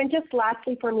 And just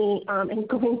lastly for me, and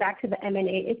going back to the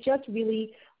M&A, it's just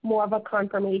really more of a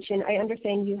confirmation. I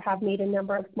understand you have made a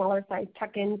number of smaller size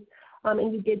tuck-ins,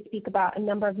 and you did speak about a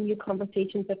number of new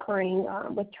conversations occurring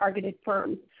with targeted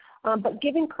firms. But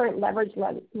given current leverage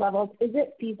levels, is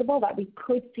it feasible that we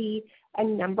could see a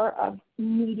number of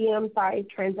medium-sized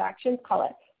transactions, call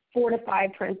it 4 to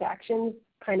 5 transactions,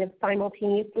 kind of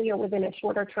simultaneously or within a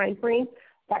shorter time frame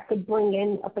that could bring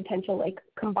in a potential like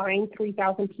combined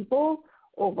 3,000 people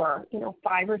over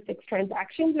 5 or 6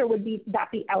 transactions, or would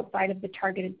that be outside of the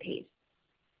targeted pace?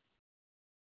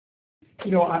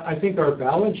 I think our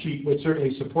balance sheet would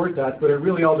certainly support that, but it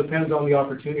really all depends on the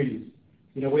opportunities.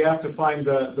 We have to find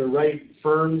the right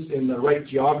firms in the right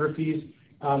geographies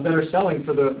that are selling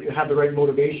have the right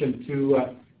motivation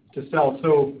to sell.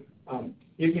 So,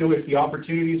 if the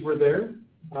opportunities were there,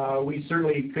 we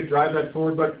certainly could drive that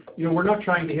forward. But we're not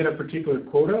trying to hit a particular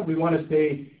quota. We want to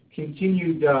stay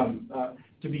continued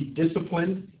to be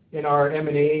disciplined in our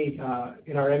M&A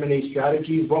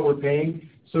strategies, what we're paying,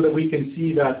 so that we can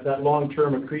see that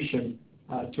long-term accretion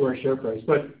to our share price.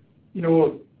 But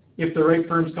if the right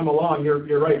firms come along,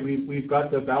 you're right. We've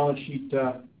got the balance sheet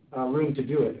room to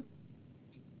do it.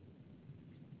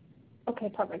 Okay,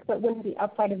 perfect. So it wouldn't be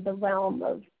outside of the realm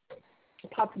of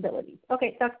possibilities.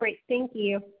 Okay, that's great. Thank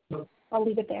you. I'll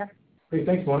leave it there. Great.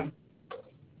 Thanks, Mona.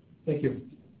 Thank you.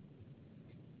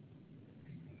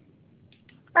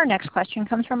 Our next question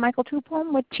comes from Michael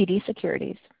Tupholme with TD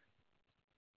Securities.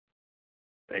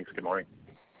 Thanks. Good morning.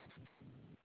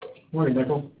 Morning,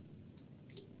 Michael.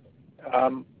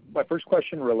 My first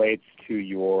question relates to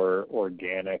your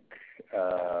organic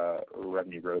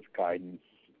revenue growth guidance.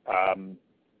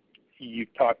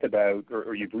 You've talked about,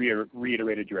 or you've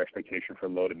reiterated your expectation for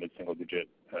low to mid-single digit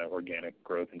organic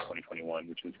growth in 2021,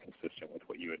 which is consistent with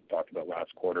what you had talked about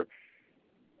last quarter.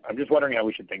 I'm just wondering how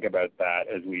we should think about that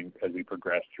as we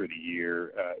progress through the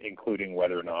year, including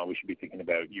whether or not we should be thinking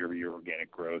about year-over-year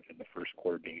organic growth in the first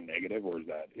quarter being negative, or is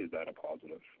that a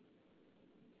positive?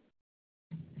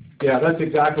 Yeah, that's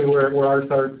exactly where our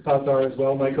thoughts are as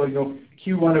well, Michael.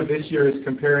 Q1 of this year is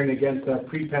comparing against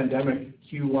pre-pandemic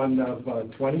Q1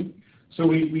 of 20. So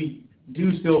we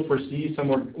do still foresee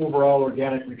some overall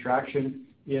organic retraction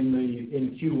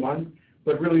in Q1,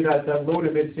 but really that low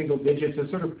to mid single digits is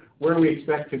sort of where we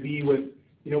expect to be with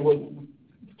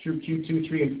through Q2,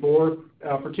 3, and 4,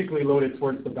 particularly loaded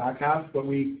towards the back half. But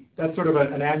that's sort of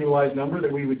an annualized number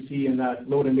that we would see in that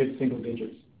low to mid single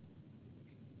digits.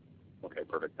 Okay,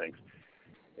 perfect. Thanks.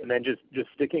 And then just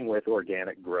sticking with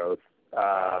organic growth,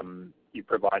 you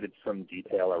provided some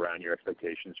detail around your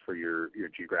expectations for your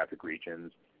geographic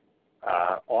regions.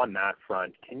 On that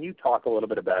front, can you talk a little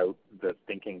bit about the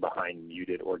thinking behind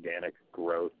muted organic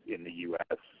growth in the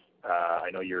U.S.? I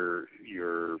know your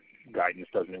guidance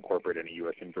doesn't incorporate any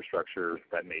U.S. infrastructure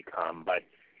that may come, but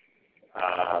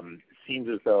seems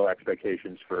as though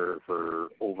expectations for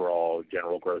overall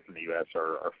general growth in the U.S.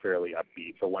 are fairly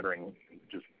upbeat. So wondering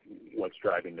just what's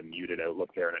driving the muted outlook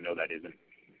there, and I know that isn't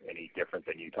any different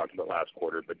than you talked about last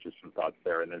quarter, but just some thoughts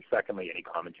there. And then secondly, any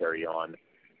commentary on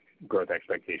growth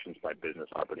expectations by business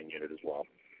operating unit as well?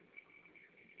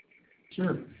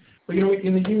 Sure. Well,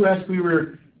 in the U.S., we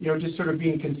were, just sort of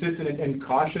being consistent and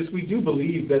cautious. We do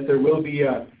believe that there will be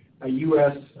a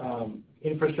U.S.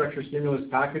 infrastructure stimulus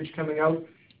package coming out.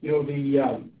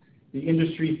 The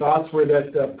industry thoughts were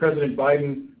that President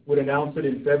Biden would announce it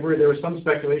in February. There was some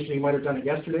speculation he might have done it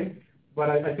yesterday, but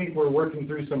I think we're working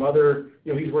through some other,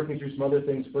 he's working through some other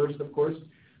things first, of course.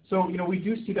 So, we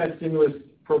do see that stimulus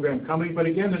program coming, but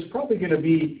again, there's probably going to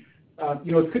be,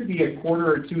 it could be a quarter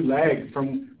or two lag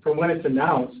from when it's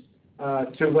announced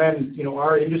to when,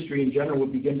 our industry in general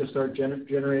would begin to start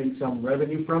generating some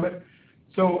revenue from it.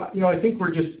 So, I think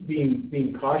we're just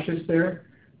being cautious there.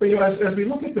 But, as we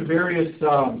look at the various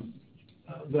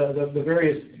the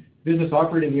various business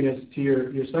operating units to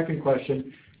your second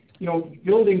question,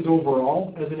 buildings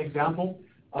overall, as an example,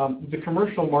 the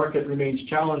commercial market remains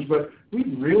challenged, but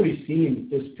we've really seen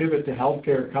this pivot to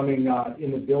healthcare coming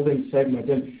in the building segment.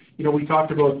 And, we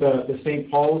talked about the St.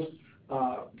 Paul's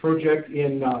project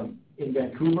in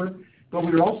Vancouver, but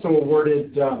we were also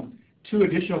awarded 2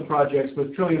 additional projects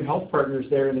with Trillium Health Partners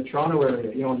there in the Toronto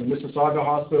area, in the Mississauga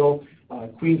Hospital,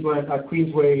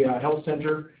 Queensway Health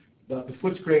Centre, the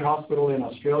Footscray Hospital in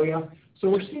Australia. So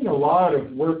we're seeing a lot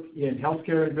of work in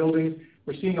healthcare and buildings.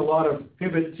 We're seeing a lot of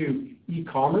pivot to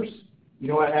e-commerce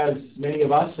as many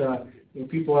of us,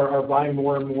 people are buying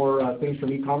more and more things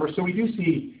from e-commerce. So we do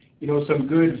see, some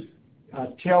good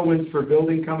tailwinds for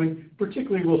building coming.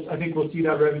 Particularly, I think we'll see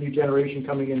that revenue generation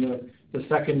coming in the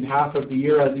second half of the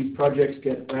year as these projects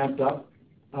get ramped up.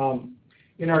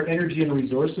 In our energy and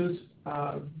resources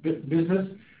business,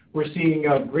 we're seeing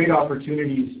great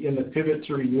opportunities in the pivot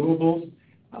to renewables,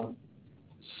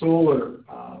 solar,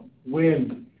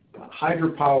 wind,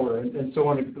 hydropower, and so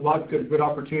on. A lot of good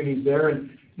opportunities there. And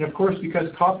of course, because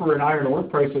copper and iron ore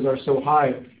prices are so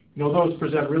high, those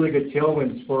present really good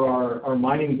tailwinds for our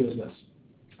mining business.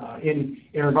 In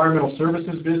our environmental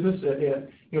services business,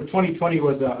 2020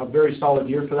 was a very solid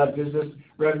year for that business.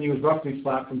 Revenue was roughly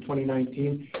flat from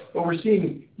 2019, but we're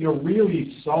seeing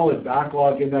really solid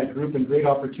backlog in that group and great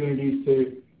opportunities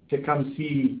to come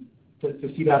see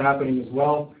that happening as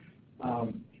well.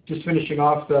 Just finishing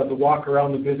off the walk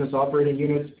around the business operating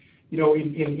units.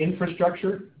 In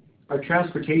infrastructure, our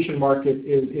transportation market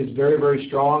is very, very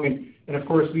strong, and of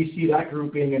course we see that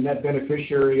group being a net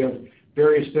beneficiary of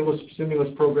various stimulus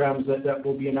programs that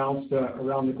will be announced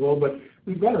around the globe. But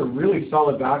we've got a really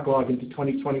solid backlog into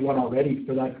 2021 already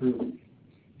for that group.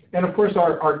 And of course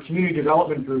our community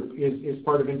development group is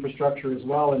part of infrastructure as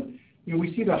well. And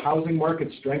we see the housing market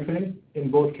strengthening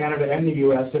in both Canada and the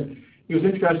U.S. And it was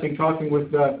interesting talking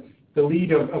with the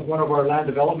lead of one of our land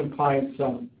development clients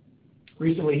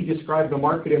recently. He described the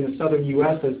market in the southern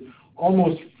U.S. as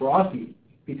almost frothy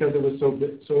because it was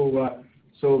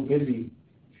so busy.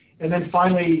 And then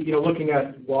finally, looking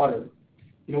at water,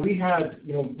 we had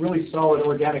really solid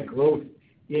organic growth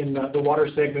in the water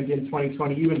segment in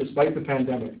 2020, even despite the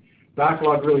pandemic.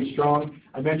 Backlog really strong.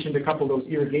 I mentioned a couple of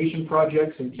those irrigation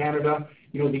projects in Canada,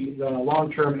 the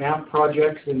long-term AMP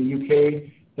projects in the UK,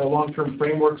 the long-term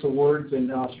frameworks awards in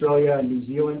Australia and New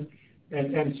Zealand,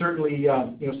 and certainly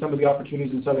some of the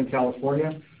opportunities in Southern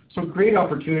California. So great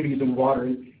opportunities in water.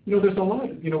 And, there's a lot,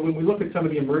 when we look at some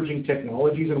of the emerging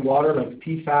technologies in water like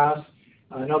PFAS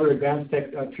and other advanced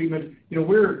treatment,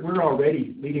 we're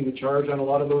already leading the charge on a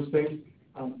lot of those things.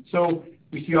 So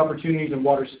we see opportunities in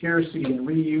water scarcity and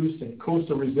reuse and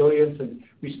coastal resilience and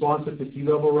responsive to sea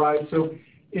level rise. So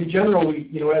in general,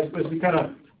 as we kind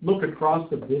of look across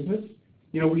the business,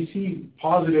 we see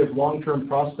positive long-term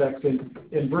prospects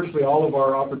in virtually all of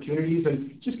our opportunities,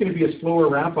 and it's just going to be a slower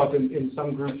ramp-up in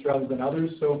some groups rather than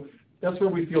others. So that's where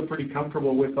we feel pretty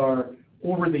comfortable with our,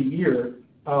 over the year,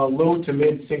 low to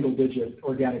mid-single-digit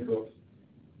organic growth.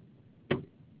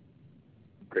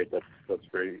 Great. That's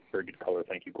very, very good color.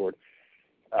 Thank you, Gord.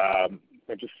 I'll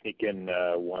just sneak in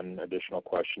one additional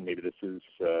question. Maybe this is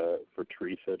for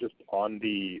Teresa. Just on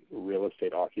the real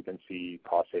estate occupancy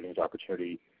cost savings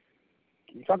opportunity,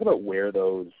 can you talk about where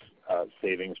those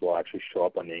savings will actually show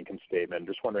up on the income statement? I'm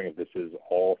just wondering if this is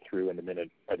all through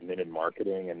admin and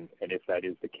marketing, and if that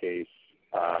is the case,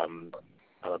 I'm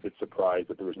a bit surprised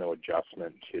that there was no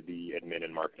adjustment to the admin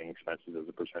and marketing expenses as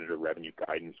a percentage of revenue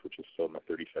guidance, which is still in the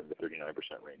 37 to 39%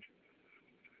 range.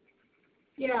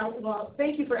 Yeah, well,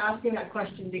 thank you for asking that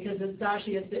question because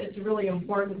it's a really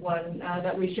important one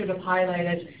that we should have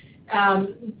highlighted.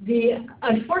 The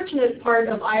unfortunate part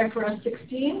of IFRS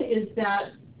 16 is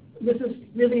that this is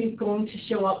really going to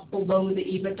show up below the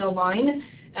EBITDA line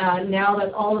now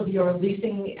that all of your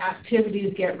leasing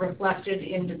activities get reflected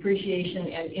in depreciation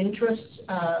and interest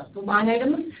line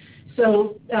items.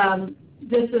 So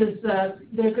there's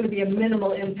going to be a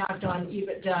minimal impact on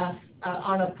EBITDA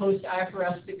on a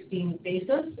post-IFRS 16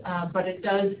 basis, but it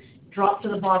does drop to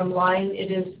the bottom line.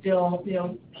 It is still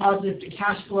positive to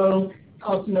cash flow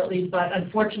ultimately, but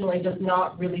unfortunately does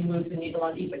not really move the needle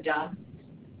on EBITDA.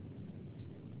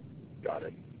 Got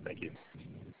it. Thank you.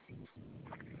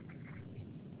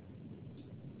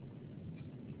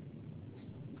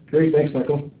 Great. Thanks,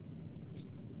 Michael.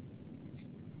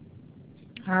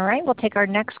 All right. We'll take our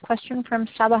next question from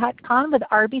Sabahat Khan with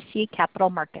RBC Capital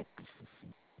Markets.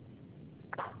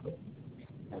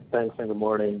 Thanks, and good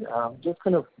morning. Just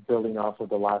kind of building off of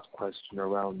the last question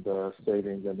around the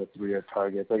savings and the 3-year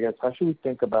targets, I guess, how should we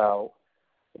think about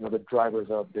the drivers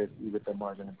of this EBITDA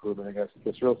margin improvement? I guess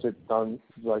this real estate sounds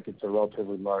like it's a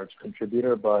relatively large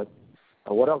contributor, but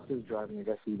what else is driving, I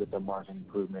guess, EBITDA margin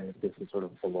improvement if this is sort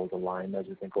of below the line as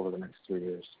you think over the next 3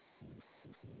 years?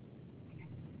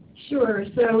 Sure.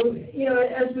 So,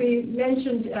 as we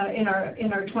mentioned in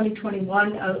our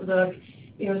 2021 outlook,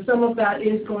 some of that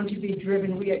is going to be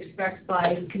driven, we expect,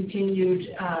 by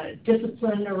continued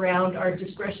discipline around our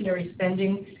discretionary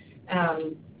spending.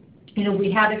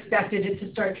 We had expected it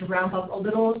to start to ramp up a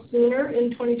little sooner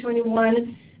in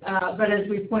 2021, but as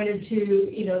we pointed to,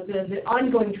 the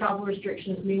ongoing travel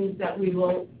restrictions means that we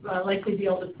will likely be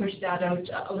able to push that out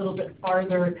a little bit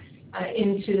farther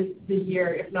into the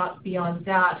year, if not beyond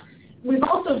that. We've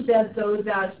also said, though,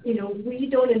 that we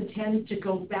don't intend to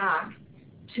go back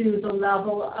to the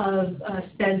level of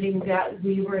spending that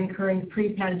we were incurring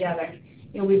pre-pandemic.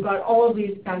 We've got all of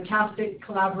these fantastic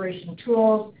collaboration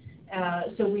tools,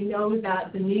 so we know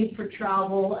that the need for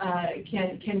travel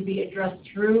can be addressed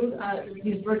through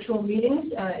these virtual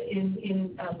meetings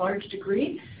in a large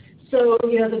degree. So,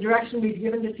 the direction we've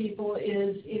given to people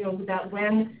is, that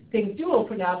when things do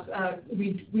open up,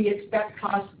 we expect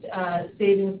cost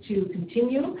savings to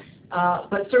continue,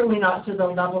 but certainly not to the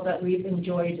level that we've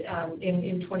enjoyed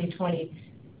in 2020.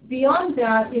 Beyond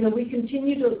that, we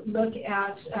continue to look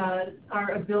at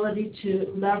our ability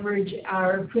to leverage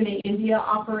our Pune, India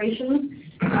operations,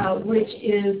 which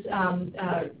is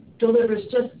delivers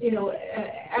just,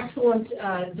 excellent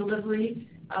delivery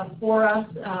for us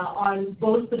on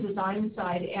both the design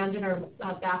side and in our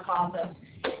back office.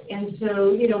 And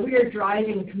so, we are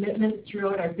driving commitments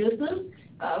throughout our business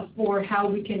for how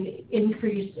we can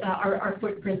increase our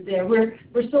footprint there. We're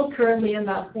still currently in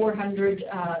that 400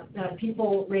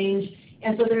 people range,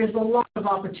 and so there is a lot of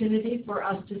opportunity for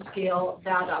us to scale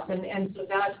that up. And so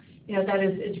that, that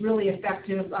is really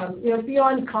effective,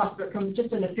 beyond cost, but from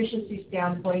just an efficiency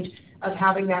standpoint of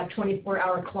having that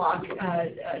 24-hour clock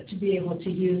to be able to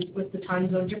use with the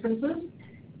time zone differences.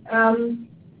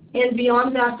 And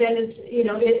beyond that, then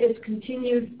it's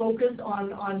continued focus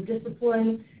on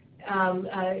discipline,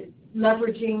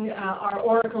 leveraging our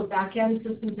Oracle backend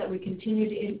systems that we continue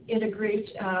to integrate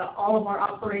all of our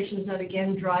operations that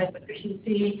again drive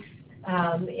efficiency,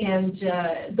 and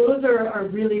those are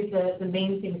really the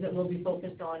main things that we'll be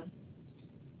focused on.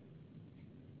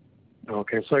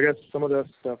 Okay, so I guess some of the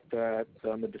stuff that's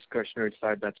on the discretionary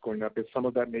side that's going up, is some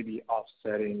of that maybe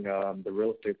offsetting the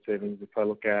real estate savings. If I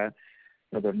look at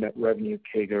the net revenue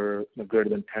CAGR greater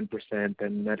than 10%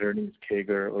 and net earnings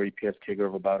CAGR or EPS CAGR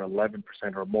of about 11%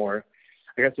 or more,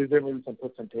 I guess is there maybe some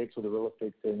puts and takes with the real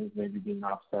estate savings maybe being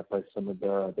offset by some of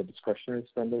the discretionary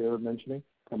spend that you were mentioning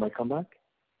that might come back?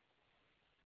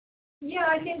 Yeah,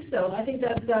 I think so. I think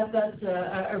that's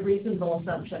a reasonable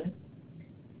assumption.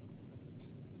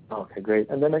 Okay, great.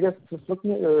 And then I guess just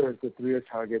looking at the 3-year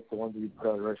targets, the ones that you put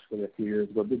out originally a few years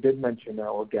ago, they did mention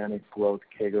organic growth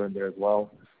CAGR in there as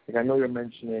well. Like I know you're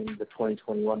mentioning the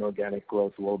 2021 organic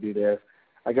growth will be there.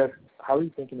 I guess, how are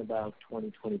you thinking about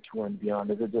 2022 and beyond?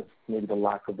 Is it just maybe the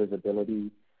lack of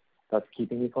visibility that's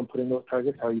keeping you from putting those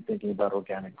targets? How are you thinking about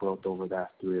organic growth over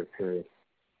that 3-year period?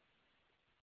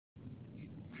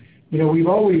 We've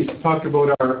always talked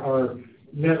about our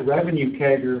net revenue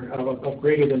CAGR of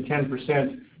greater than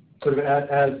 10%, sort of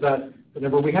as that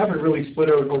number. We haven't really split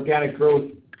out organic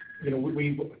growth.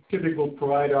 We typically will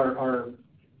provide our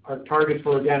targets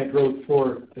for organic growth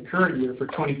for the current year, for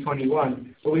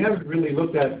 2021, but we haven't really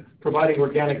looked at providing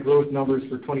organic growth numbers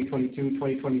for 2022,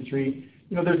 2023.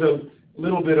 There's a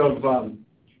little bit of,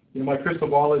 my crystal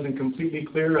ball isn't completely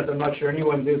clear, as I'm not sure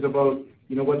anyone's is about,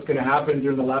 what's going to happen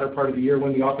during the latter part of the year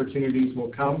when the opportunities will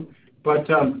come. But,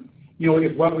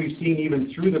 if what we've seen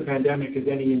even through the pandemic is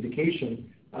any indication,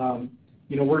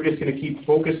 we're just going to keep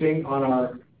focusing on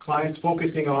our clients,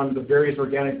 focusing on the various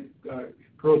organic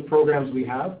growth programs we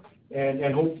have,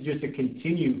 and hope just to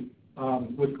continue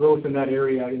with growth in that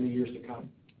area in the years to come.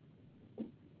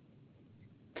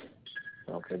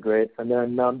 Okay, great. And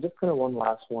then just kind of one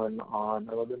last one on a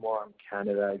little bit more on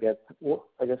Canada. I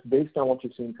guess based on what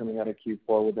you've seen coming out of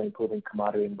Q4 with the improving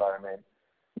commodity environment,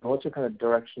 what's your kind of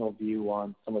directional view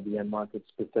on some of the end markets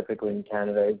specifically in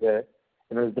Canada? Is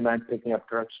demand picking up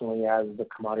directionally as the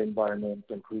commodity environment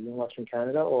improves in Western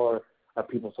Canada, or are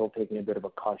people still taking a bit of a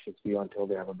cautious view until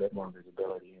they have a bit more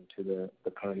visibility into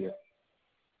the current year?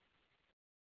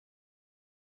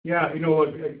 Yeah,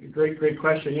 a great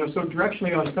question. So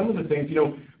directionally on some of the things,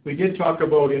 we did talk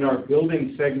about in our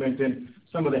building segment and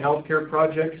some of the healthcare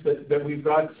projects that we've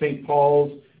got, St.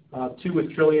 Paul's, 2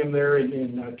 with Trillium there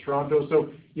in Toronto.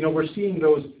 So, we're seeing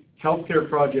those healthcare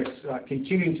projects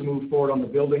continuing to move forward on the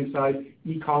building side,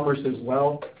 e-commerce as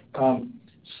well.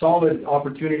 Solid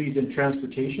opportunities in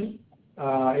transportation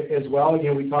as well.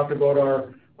 We talked about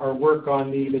our work on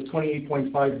the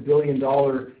 $28.5 billion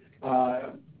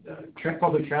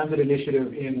public transit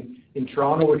initiative in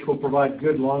Toronto, which will provide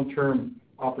good long-term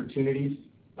opportunities.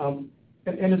 And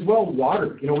as well,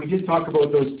 water. We did talk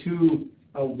about those 2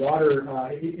 water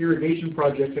irrigation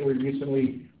projects that we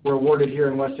recently were awarded here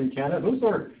in Western Canada. Those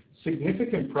are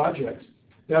significant projects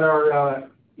that are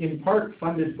in part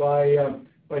funded by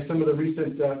some of the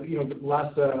recent,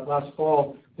 last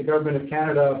fall, the Government of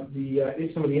Canada,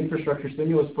 some of the infrastructure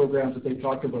stimulus programs that they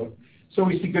talked about. So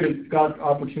we see good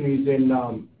opportunities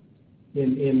in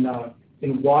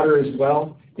water as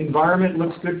well. environment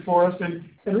looks good for us, and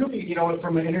really,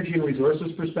 from an energy and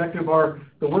resources perspective,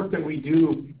 the work that we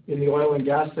do in the oil and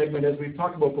gas segment, as we've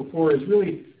talked about before, is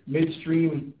really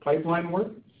midstream pipeline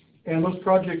work. And those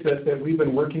projects that we've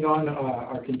been working on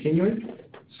are continuing.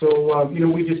 So,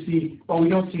 we just see, we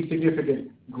don't see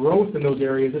significant growth in those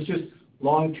areas. It's just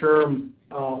long-term,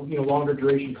 longer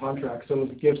duration contracts. So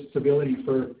it gives stability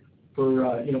for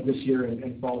this year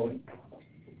and following.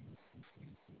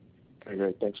 Okay,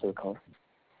 great. Thanks for the call.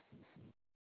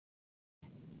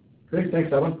 Great.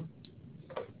 Thanks, Evan.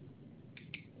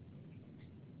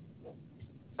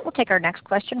 We'll take our next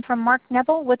question from Mark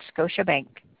Neville with Scotiabank.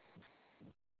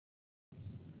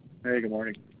 Hey, good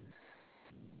morning.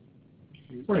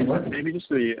 Morning, Mark. Maybe just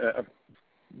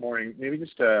morning. Maybe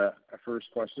just a first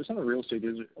question, just on the real estate.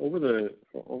 Is over the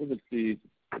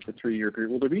 3-year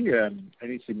period, will there be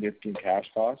any significant cash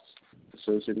costs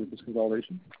associated with this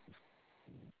consolidation?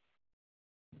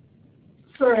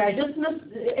 Sorry, I just missed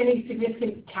any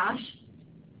significant cash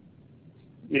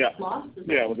loss?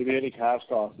 Yeah, will there be any cash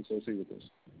costs associated with this?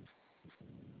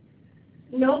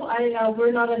 No,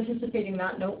 we're not anticipating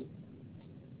that, no.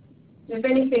 If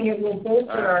anything, it will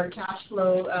bolster our cash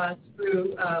flow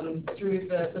through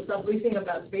the subleasing of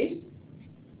that space.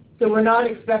 So we're not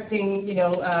expecting,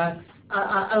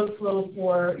 outflow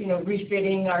for,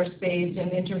 refitting our space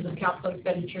and in terms of capital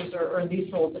expenditures or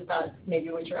leaseholds, if that's maybe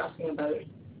what you're asking about.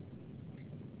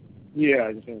 Yeah,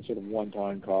 I just think sort of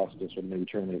one-time cost to sort of maybe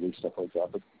terminate lease, stuff like that.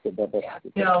 But that's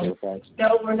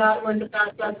no, we're not.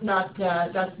 That's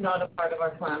not a part of our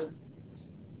plan.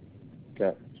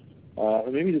 Okay.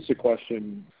 Maybe just a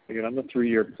question again on the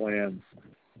 3-year plan.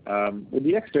 Would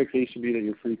the expectation be that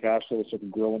your free cash flow will sort of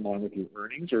grow along with your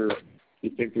earnings, or do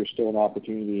you think there's still an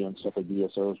opportunity on stuff like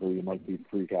DSOs where you might see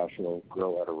free cash flow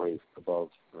grow at a rate above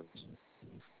earnings?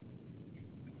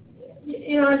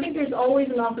 I think there's always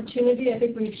an opportunity. I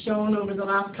think we've shown over the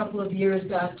last couple of years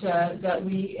that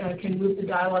we can move the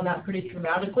dial on that pretty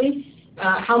dramatically.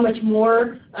 How much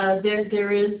more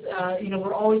there is,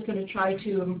 we're always going to try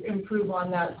to improve on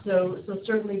that. So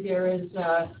certainly there's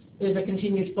a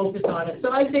continued focus on it.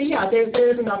 So I'd say, yeah,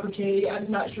 there is an opportunity. I'm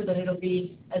not sure that it'll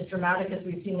be as dramatic as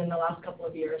we've seen in the last couple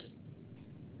of years.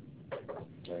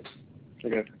 Right.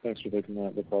 Okay. Thanks for taking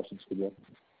the questions. Good luck.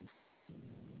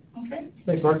 Okay.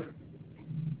 Thanks, Mark.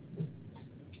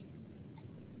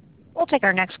 We'll take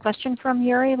our next question from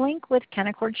Yuri Lynk with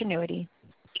Canaccord Genuity.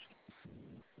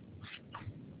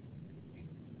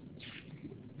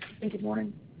 Hey, good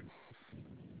morning.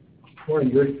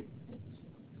 Morning, Yuri.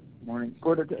 Morning.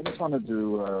 Gord, I just wanted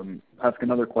to ask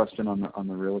another question on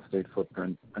the real estate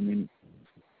footprint. I mean,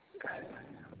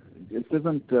 it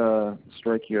doesn't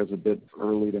strike you as a bit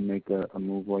early to make a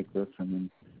move like this? I mean,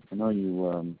 I know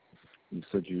you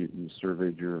said you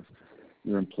surveyed your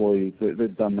employees.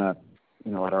 They've done that,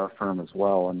 at our firm as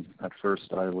well. And at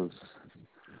first I was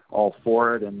all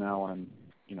for it, and now I'm,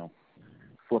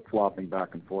 flip-flopping back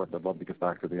and forth. I'd love to get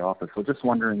back to the office. So just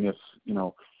wondering if,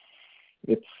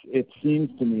 it seems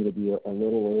to me to be a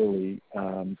little early.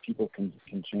 People can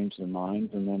change their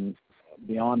minds. And then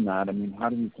beyond that, I mean, how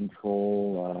do you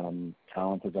control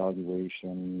talent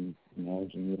evaluation,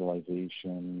 managing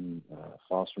utilization,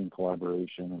 fostering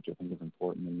collaboration, which I think is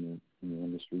important in your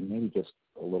industry? Maybe just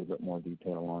a little bit more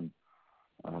detail on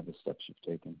the steps you've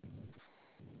taken.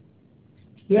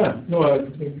 Yeah, no,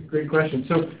 great question.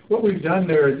 So what we've done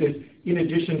there is, in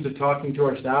addition to talking to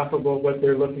our staff about what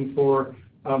they're looking for,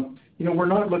 we're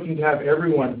not looking to have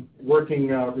everyone working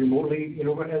remotely.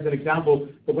 As an example,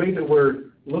 the way that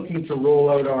we're looking to roll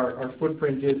out our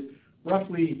footprint is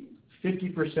roughly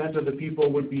 50% of the people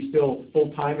would be still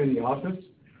full-time in the office.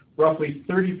 Roughly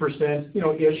 30%,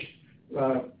 ish,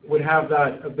 would have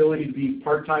that ability to be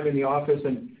part-time in the office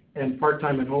and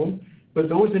part-time at home. But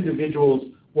those individuals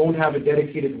won't have a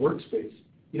dedicated workspace.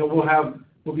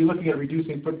 We'll be looking at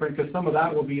reducing footprint because some of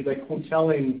that will be like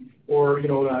hoteling or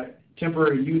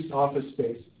temporary use office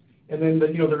space, and then the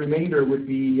remainder would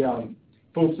be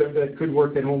folks that could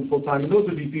work at home full time. And those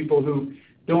would be people who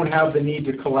don't have the need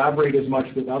to collaborate as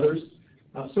much with others.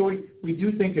 So we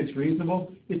do think it's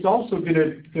reasonable. It's also going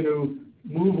to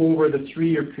move over the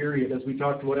 3-year period, as we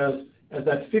talked about, as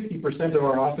that 50% of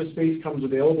our office space comes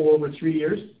available over 3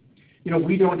 years.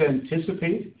 We don't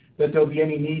anticipate that there'll be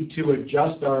any need to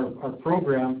adjust our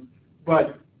program,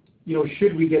 but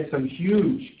should we get some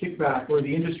huge kickback or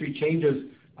the industry changes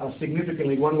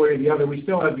significantly one way or the other, we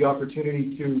still have the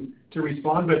opportunity to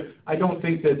respond. But I don't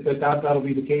think that'll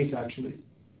be the case, actually.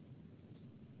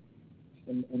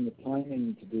 And the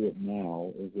timing to do it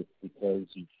now, is it because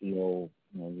you feel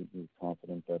you're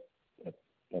confident that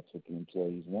that's what the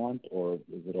employees want, or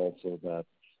is it also that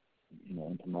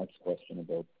into Mark's question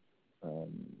about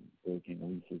breaking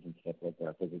leases and stuff like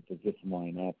that, does this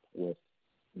line up with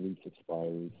lease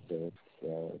expiries so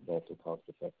it's also cost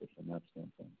effective from that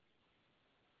standpoint?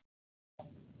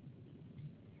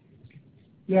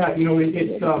 Yeah,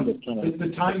 it's the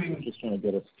timing. Just trying to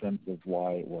get a sense of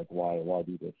why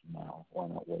do this now? Why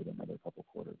not wait another couple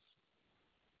quarters?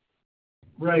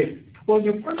 Right. Well,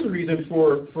 part of the reason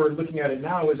for looking at it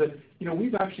now is that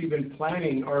we've actually been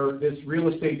planning this real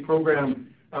estate program.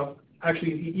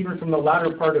 Actually, even from the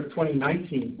latter part of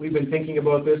 2019, we've been thinking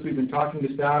about this. We've been talking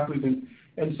to staff.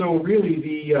 And so really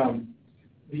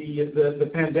the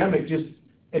pandemic just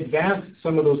advanced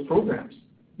some of those programs.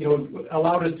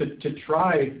 Allowed us to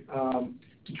try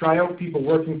out people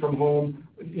working from home.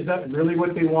 Is that really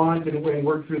what they want, and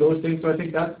work through those things? So I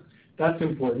think that's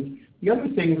important. The other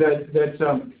thing that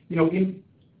in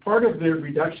part of the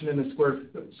reduction in the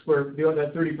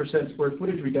that 30% square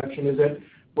footage reduction is that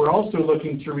we're also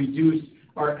looking to reduce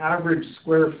our average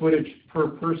square footage per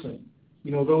person.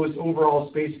 Those overall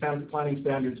space planning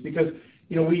standards, because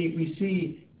we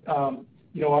see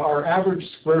our average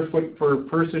square foot per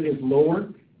person is lower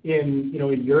in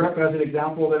Europe, as an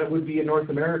example, than it would be in North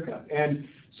America. And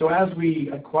so as we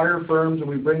acquire firms and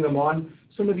we bring them on,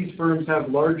 some of these firms have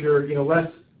larger,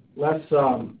 less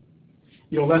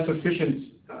efficient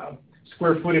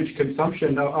square footage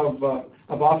consumption of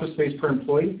office space per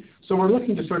employee. So we're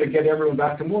looking to sort of get everyone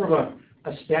back to more of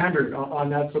a standard on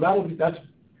that. So that's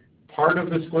part of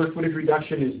the square footage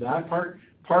reduction, is that part.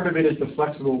 Part of it is the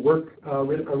flexible work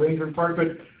arrangement part,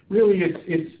 but really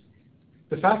it's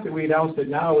the fact that we announced it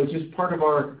now is just part of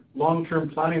our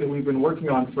long-term planning that we've been working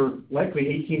on for likely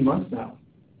 18 months now.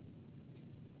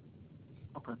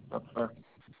 Okay, that's fair.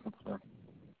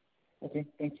 Okay,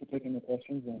 thanks for taking the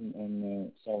questions,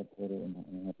 and solid quarter, and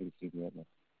I'm happy to see the outlook.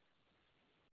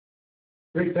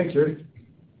 Great, thanks, Yuri.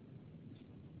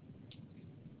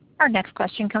 Our next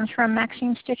question comes from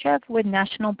Maxim Stychev with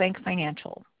National Bank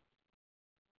Financial.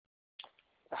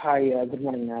 Hi, good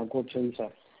morning, Gord, Teresa.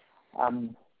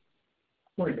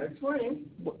 Morning, guys. Morning.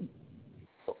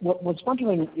 Was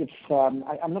wondering if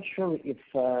I'm not sure if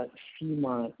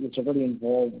FEMA is already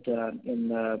involved in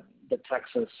the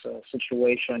Texas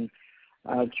situation.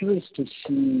 Curious to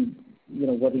see,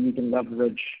 whether you can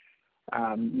leverage,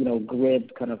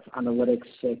 grid kind of analytics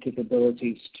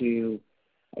capabilities to,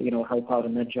 help out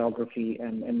in that geography,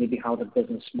 and maybe how the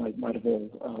business might evolve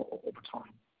over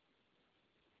time.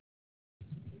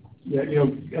 Yeah,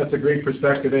 that's a great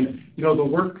perspective. And, the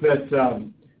work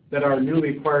that our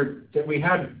newly acquired, that we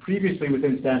had previously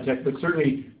within Stantec, but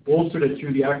certainly bolstered it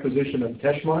through the acquisition of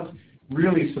Teshmont,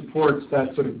 really supports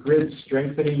that sort of grid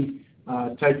strengthening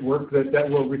type work that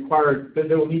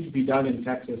will need to be done in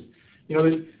Texas.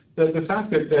 The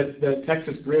fact that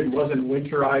Texas grid wasn't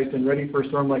winterized and ready for a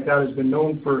storm like that has been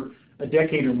known for a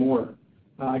decade or more.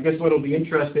 I guess what will be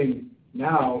interesting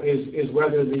now is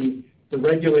whether the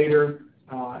regulator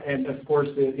and of course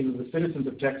the citizens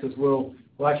of Texas will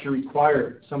actually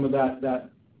require some of that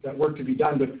work to be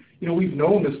done. But we've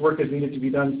known this work has needed to be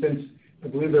done since I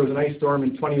believe there was an ice storm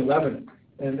in 2011,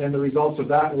 and the results of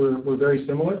that were very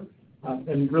similar,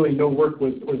 and really no work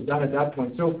was done at that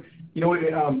point. So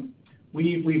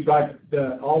we've got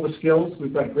all the skills,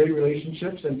 we've got great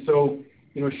relationships, and so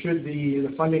should the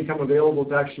funding come available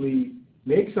to actually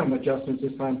make some adjustments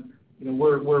this time,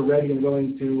 we're ready and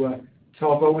willing to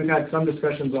help out. We've had some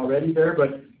discussions already there,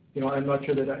 but I'm not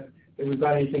sure that we've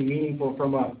got anything meaningful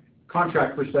from a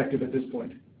contract perspective at this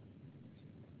point.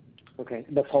 Okay,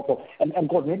 that's helpful. And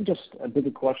Gord, maybe just a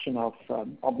bigger question of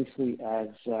obviously as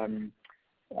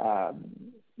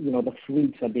the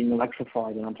fleets are being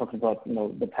electrified, and I'm talking about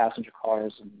the passenger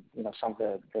cars and some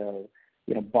of the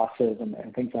buses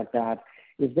and things like that.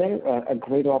 Is there a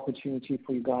greater opportunity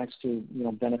for you guys to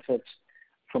benefit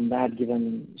from that,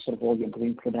 given sort of all your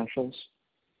green credentials?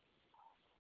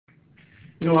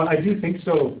 I do think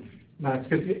so, Max,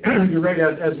 because you're right.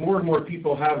 As more and more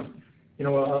people have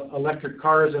electric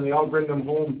cars and they all bring them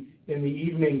home in the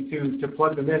evening to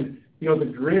plug them in, the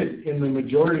grid in the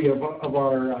majority of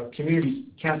our communities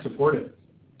can't support it.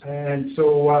 And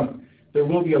so there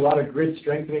will be a lot of grid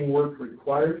strengthening work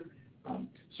required.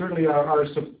 Certainly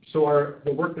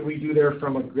the work that we do there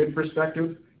from a grid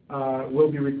perspective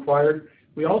will be required.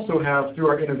 We also have, through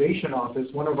our innovation office,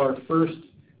 one of our first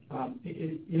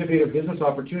innovative business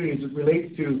opportunities that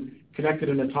relates to connected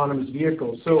and autonomous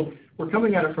vehicles. So we're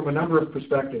coming at it from a number of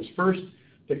perspectives. First,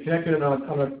 the connected and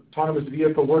autonomous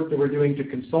vehicle work that we're doing to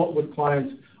consult with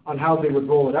clients on how they would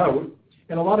roll it out.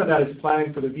 And a lot of that is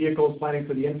planning for the vehicles, planning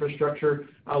for the infrastructure,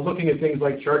 looking at things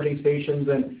like charging stations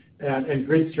and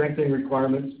grid strengthening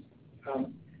requirements.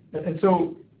 And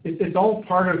so it's all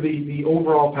part of the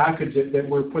overall package that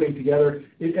we're putting together.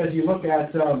 As you look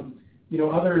at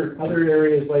other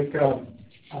areas like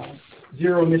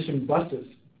zero emission buses,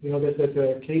 that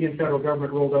the Canadian federal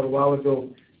government rolled out a while ago.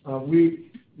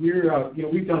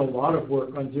 We've done a lot of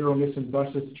work on zero emission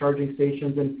buses, charging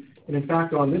stations, and in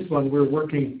fact on this one we're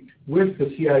working with the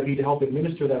CIB to help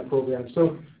administer that program.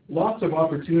 So lots of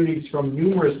opportunities from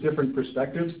numerous different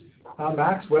perspectives.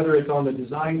 Max, whether it's on the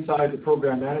design side, the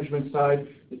program management side,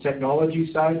 the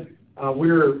technology side,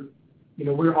 we're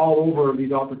all over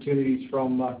these opportunities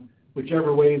from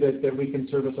whichever way that we can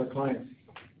service our clients.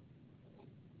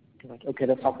 Okay,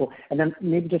 that's helpful. And then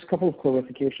maybe just a couple of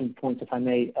clarification points, if I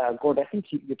may. Gord, I think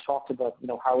you talked about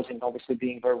housing obviously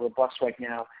being very robust right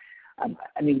now.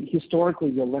 I mean, historically,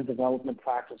 your land development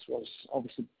practice was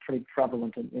obviously pretty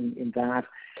prevalent in that.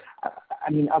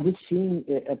 I mean, are we seeing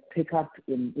a pickup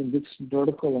in this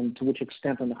vertical, and to which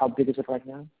extent, and how big is it right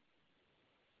now?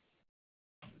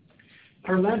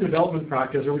 Our land development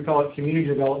practice, or we call it community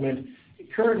development,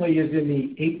 currently is in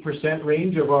the 8%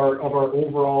 range of our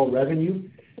overall revenue,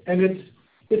 and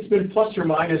it's been plus or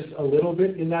minus a little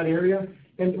bit in that area.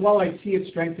 And while I see it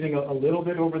strengthening a little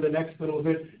bit over the next little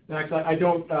bit, Max, I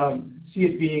don't see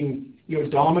it being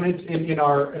dominant in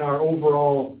our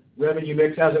overall revenue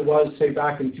mix as it was, say,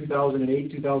 back in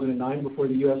 2008, 2009, before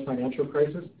the U.S. financial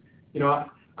crisis.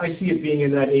 I see it being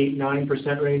in that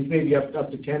 8-9% range, maybe up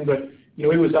to 10, but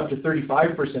it was up to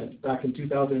 35% back in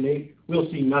 2008. We'll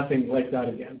see nothing like that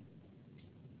again.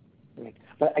 Right.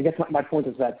 But I guess my point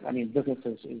is that, I mean,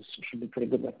 businesses should be pretty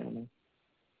good right now. No?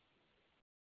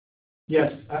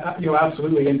 Yes,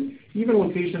 absolutely. And even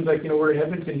locations like, we're in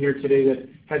Edmonton here today that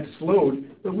had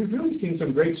slowed, but we've really seen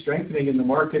some great strengthening in the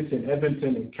markets in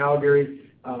Edmonton and Calgary,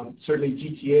 certainly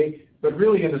GTA, but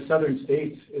really in the southern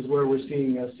states is where we're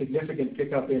seeing a significant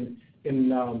pickup in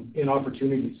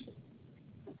opportunities.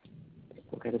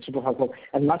 Okay, that's super helpful.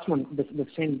 And last one, the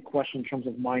same question in terms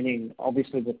of mining.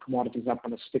 Obviously, the commodities up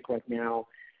on a stick right now.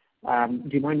 Do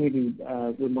you mind maybe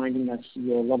reminding us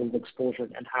your level of exposure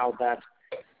and how that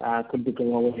could be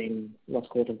growing, let's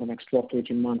call it, over the next 12 to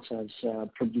 18 months as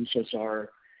producers are,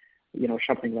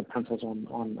 sharpening their pencils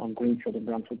on greenfield and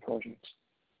brownfield projects?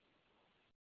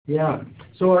 Yeah.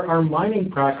 So our mining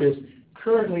practice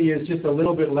currently is just a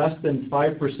little bit less than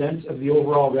 5% of the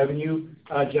overall revenue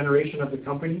generation of the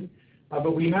company.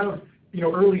 But we have,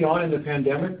 early on in the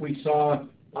pandemic, we saw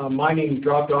mining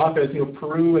dropped off as,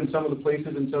 Peru and some of the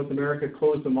places in South America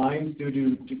closed the mines due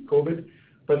to COVID.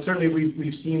 But certainly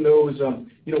we've seen those,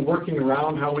 working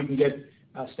around how we can get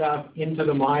staff into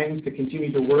the mines to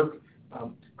continue to work.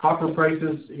 Copper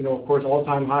prices, of course,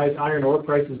 all-time highs. Iron ore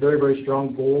prices, very, very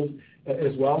strong. Gold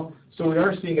as well. So we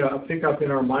are seeing a pickup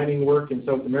in our mining work in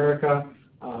South America,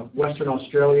 Western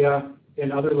Australia,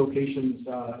 and other locations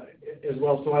as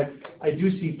well. So I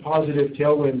do see positive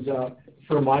tailwinds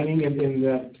for mining in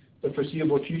the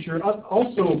foreseeable future.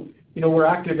 Also, we're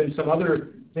active in some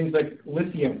other things like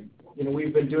lithium.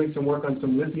 We've been doing some work on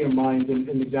some lithium mines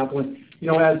in example. And,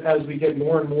 as we get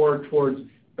more and more towards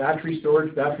battery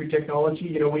storage, battery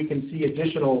technology, we can see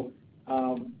additional,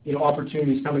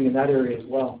 opportunities coming in that area as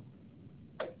well.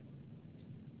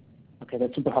 Okay,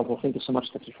 that's super helpful. Thank you so much.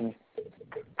 That's it for me.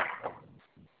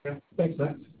 Yeah, thanks,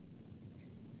 Max.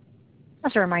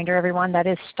 As a reminder, everyone, that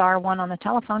is star one on the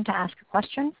telephone to ask a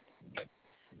question.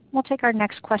 We'll take our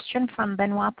next question from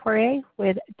Benoit Poirier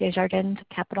with Desjardins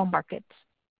Capital Markets.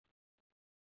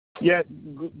 Yeah,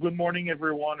 good morning,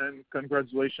 everyone, and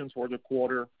congratulations for the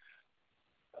quarter.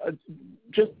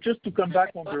 Just to come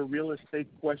back on the real estate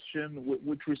question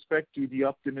with respect to the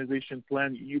optimization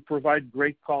plan, you provide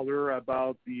great color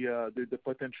about the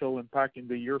potential impact in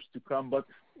the years to come. But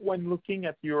when looking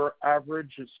at your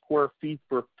average square feet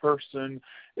per person,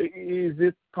 is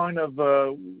it kind of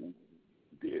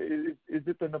is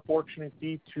it an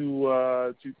opportunity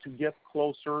to get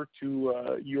closer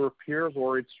to your peers,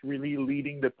 or it's really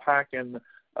leading the pack and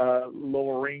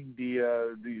lowering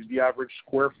the average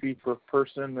square feet per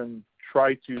person and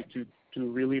try to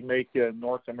really make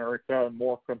North America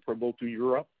more comparable to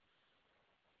Europe?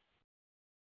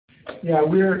 Yeah,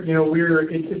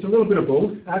 it's a little bit of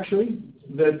both, actually.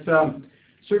 That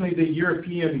certainly the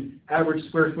European average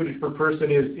square footage per person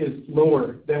is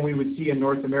lower than we would see in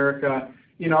North America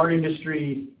in our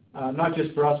industry, not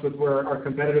just for us, but for our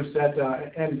competitive set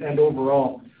and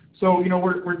overall. So,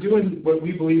 we're doing what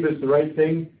we believe is the right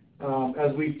thing.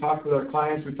 As we've talked with our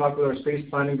clients, we've talked with our space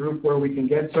planning group where we can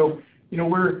get. So,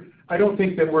 I don't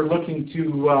think that we're looking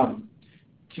to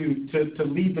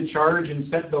lead the charge and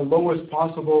set the lowest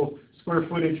possible square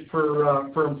footage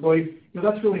per employee.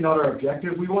 That's really not our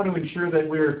objective. We want to ensure that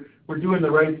we're doing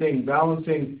the right thing,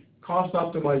 balancing cost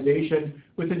optimization,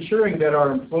 with ensuring that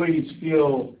our employees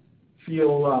feel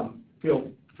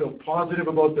positive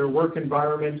about their work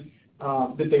environment,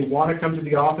 that they want to come to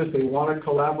the office, they want to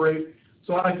collaborate.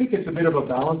 So I think it's a bit of a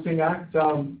balancing act,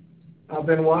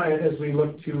 Benoit, as we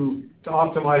look to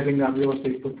optimizing that real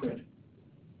estate footprint.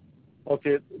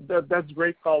 Okay, that's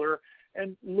great color.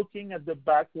 And looking at the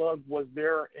backlog, was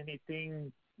there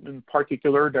anything in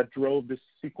particular that drove this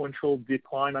sequential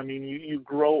decline? I mean, you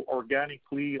grow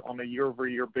organically on a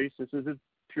year-over-year basis. Is it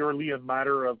purely a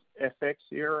matter of FX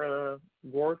here,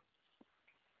 Gord?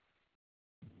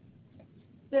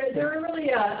 There are really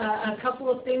a couple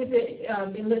of things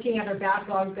that, in looking at our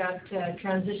backlog that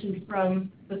transitioned from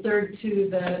the third to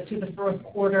the fourth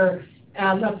quarter.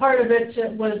 A part of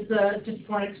it was just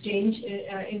foreign exchange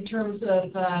in terms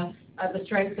of the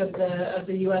strength of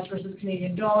the U.S. versus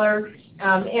Canadian dollar,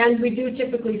 and we do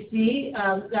typically see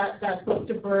that book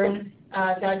to burn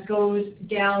that goes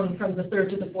down from the third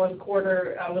to the fourth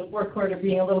quarter, with fourth quarter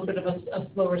being a little bit of a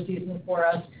slower season for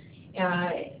us.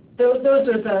 Those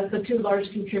are the two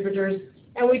large contributors.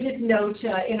 And we did note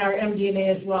in our MD&A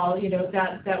as well,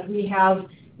 that we have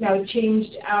now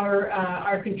changed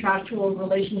our contractual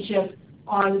relationship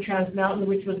on Trans Mountain,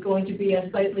 which was going to be a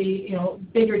slightly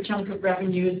bigger chunk of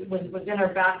revenues within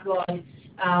our backlog.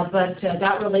 But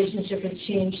that relationship has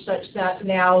changed such that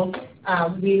now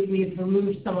we've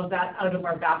removed some of that out of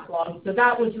our backlog. So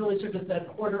that was really sort of the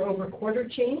quarter-over-quarter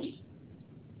change.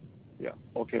 Yeah.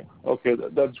 Okay.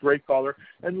 That's great, caller.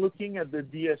 And looking at the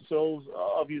DSOs,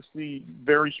 obviously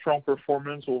very strong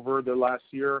performance over the last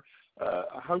year.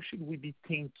 How should we be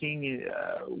thinking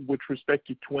with respect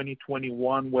to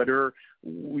 2021? Whether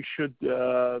we should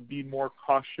be more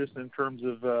cautious in terms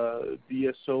of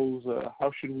DSOs?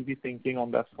 How should we be thinking on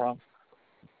that front?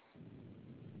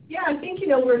 Yeah, I think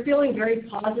we're feeling very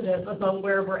positive about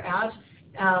where we're at.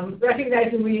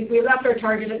 Recognizing we left our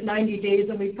target at 90 days,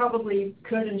 and we probably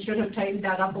could and should have tightened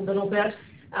that up a little bit.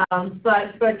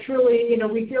 But truly,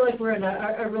 we feel like we're in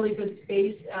a really good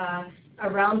space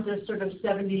around this sort of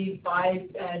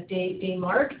 75-day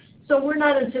mark. So we're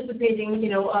not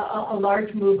anticipating, a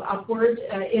large move upward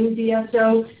in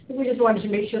DSO. We just wanted to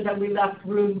make sure that we left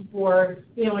room for,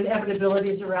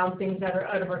 inevitabilities around things that are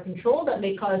out of our control that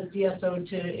may cause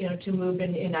DSO to move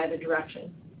in either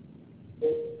direction.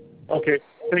 Okay.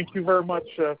 Thank you very much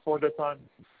for the time.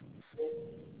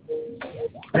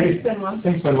 Thanks,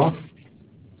 Benoit.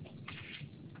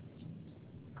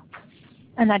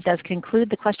 And that does conclude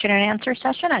the question and answer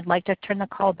session. I'd like to turn the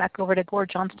call back over to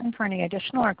Gord Johnston for any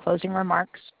additional or closing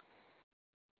remarks.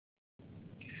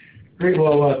 Great.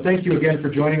 Well, thank you again for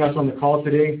joining us on the call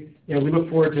today. We look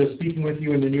forward to speaking with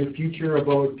you in the near future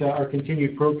about our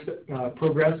continued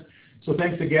progress. So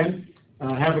thanks again.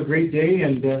 Have a great day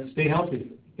and stay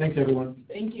healthy. Thanks, everyone.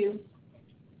 Thank you.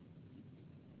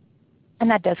 And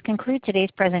that does conclude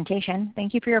today's presentation.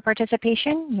 Thank you for your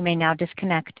participation. You may now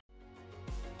disconnect.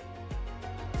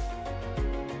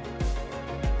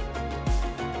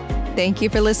 Thank you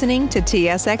for listening to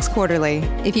TSX Quarterly.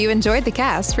 If you enjoyed the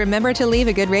cast, remember to leave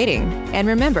a good rating. And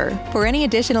remember, for any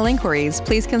additional inquiries,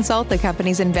 please consult the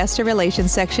company's investor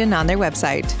relations section on their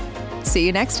website. See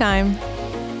you next time.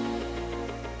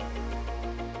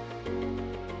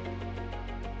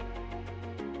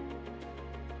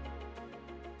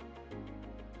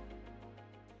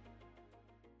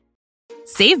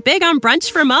 Save big on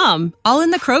brunch for mom, all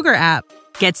in the Kroger app.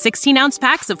 Get 16-ounce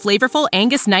packs of flavorful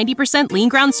Angus 90% lean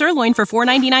ground sirloin for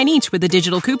 $4.99 each with a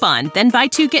digital coupon. Then buy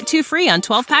 2, get 2 free on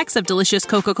 12 packs of delicious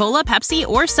Coca-Cola, Pepsi,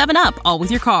 or 7-Up, all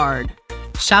with your card.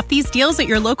 Shop these deals at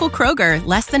your local Kroger,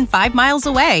 less than 5 miles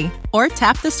away. Or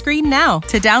tap the screen now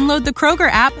to download the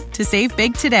Kroger app to save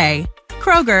big today.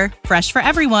 Kroger, fresh for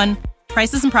everyone.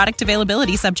 Prices and product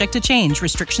availability subject to change.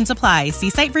 Restrictions apply. See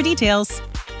site for details.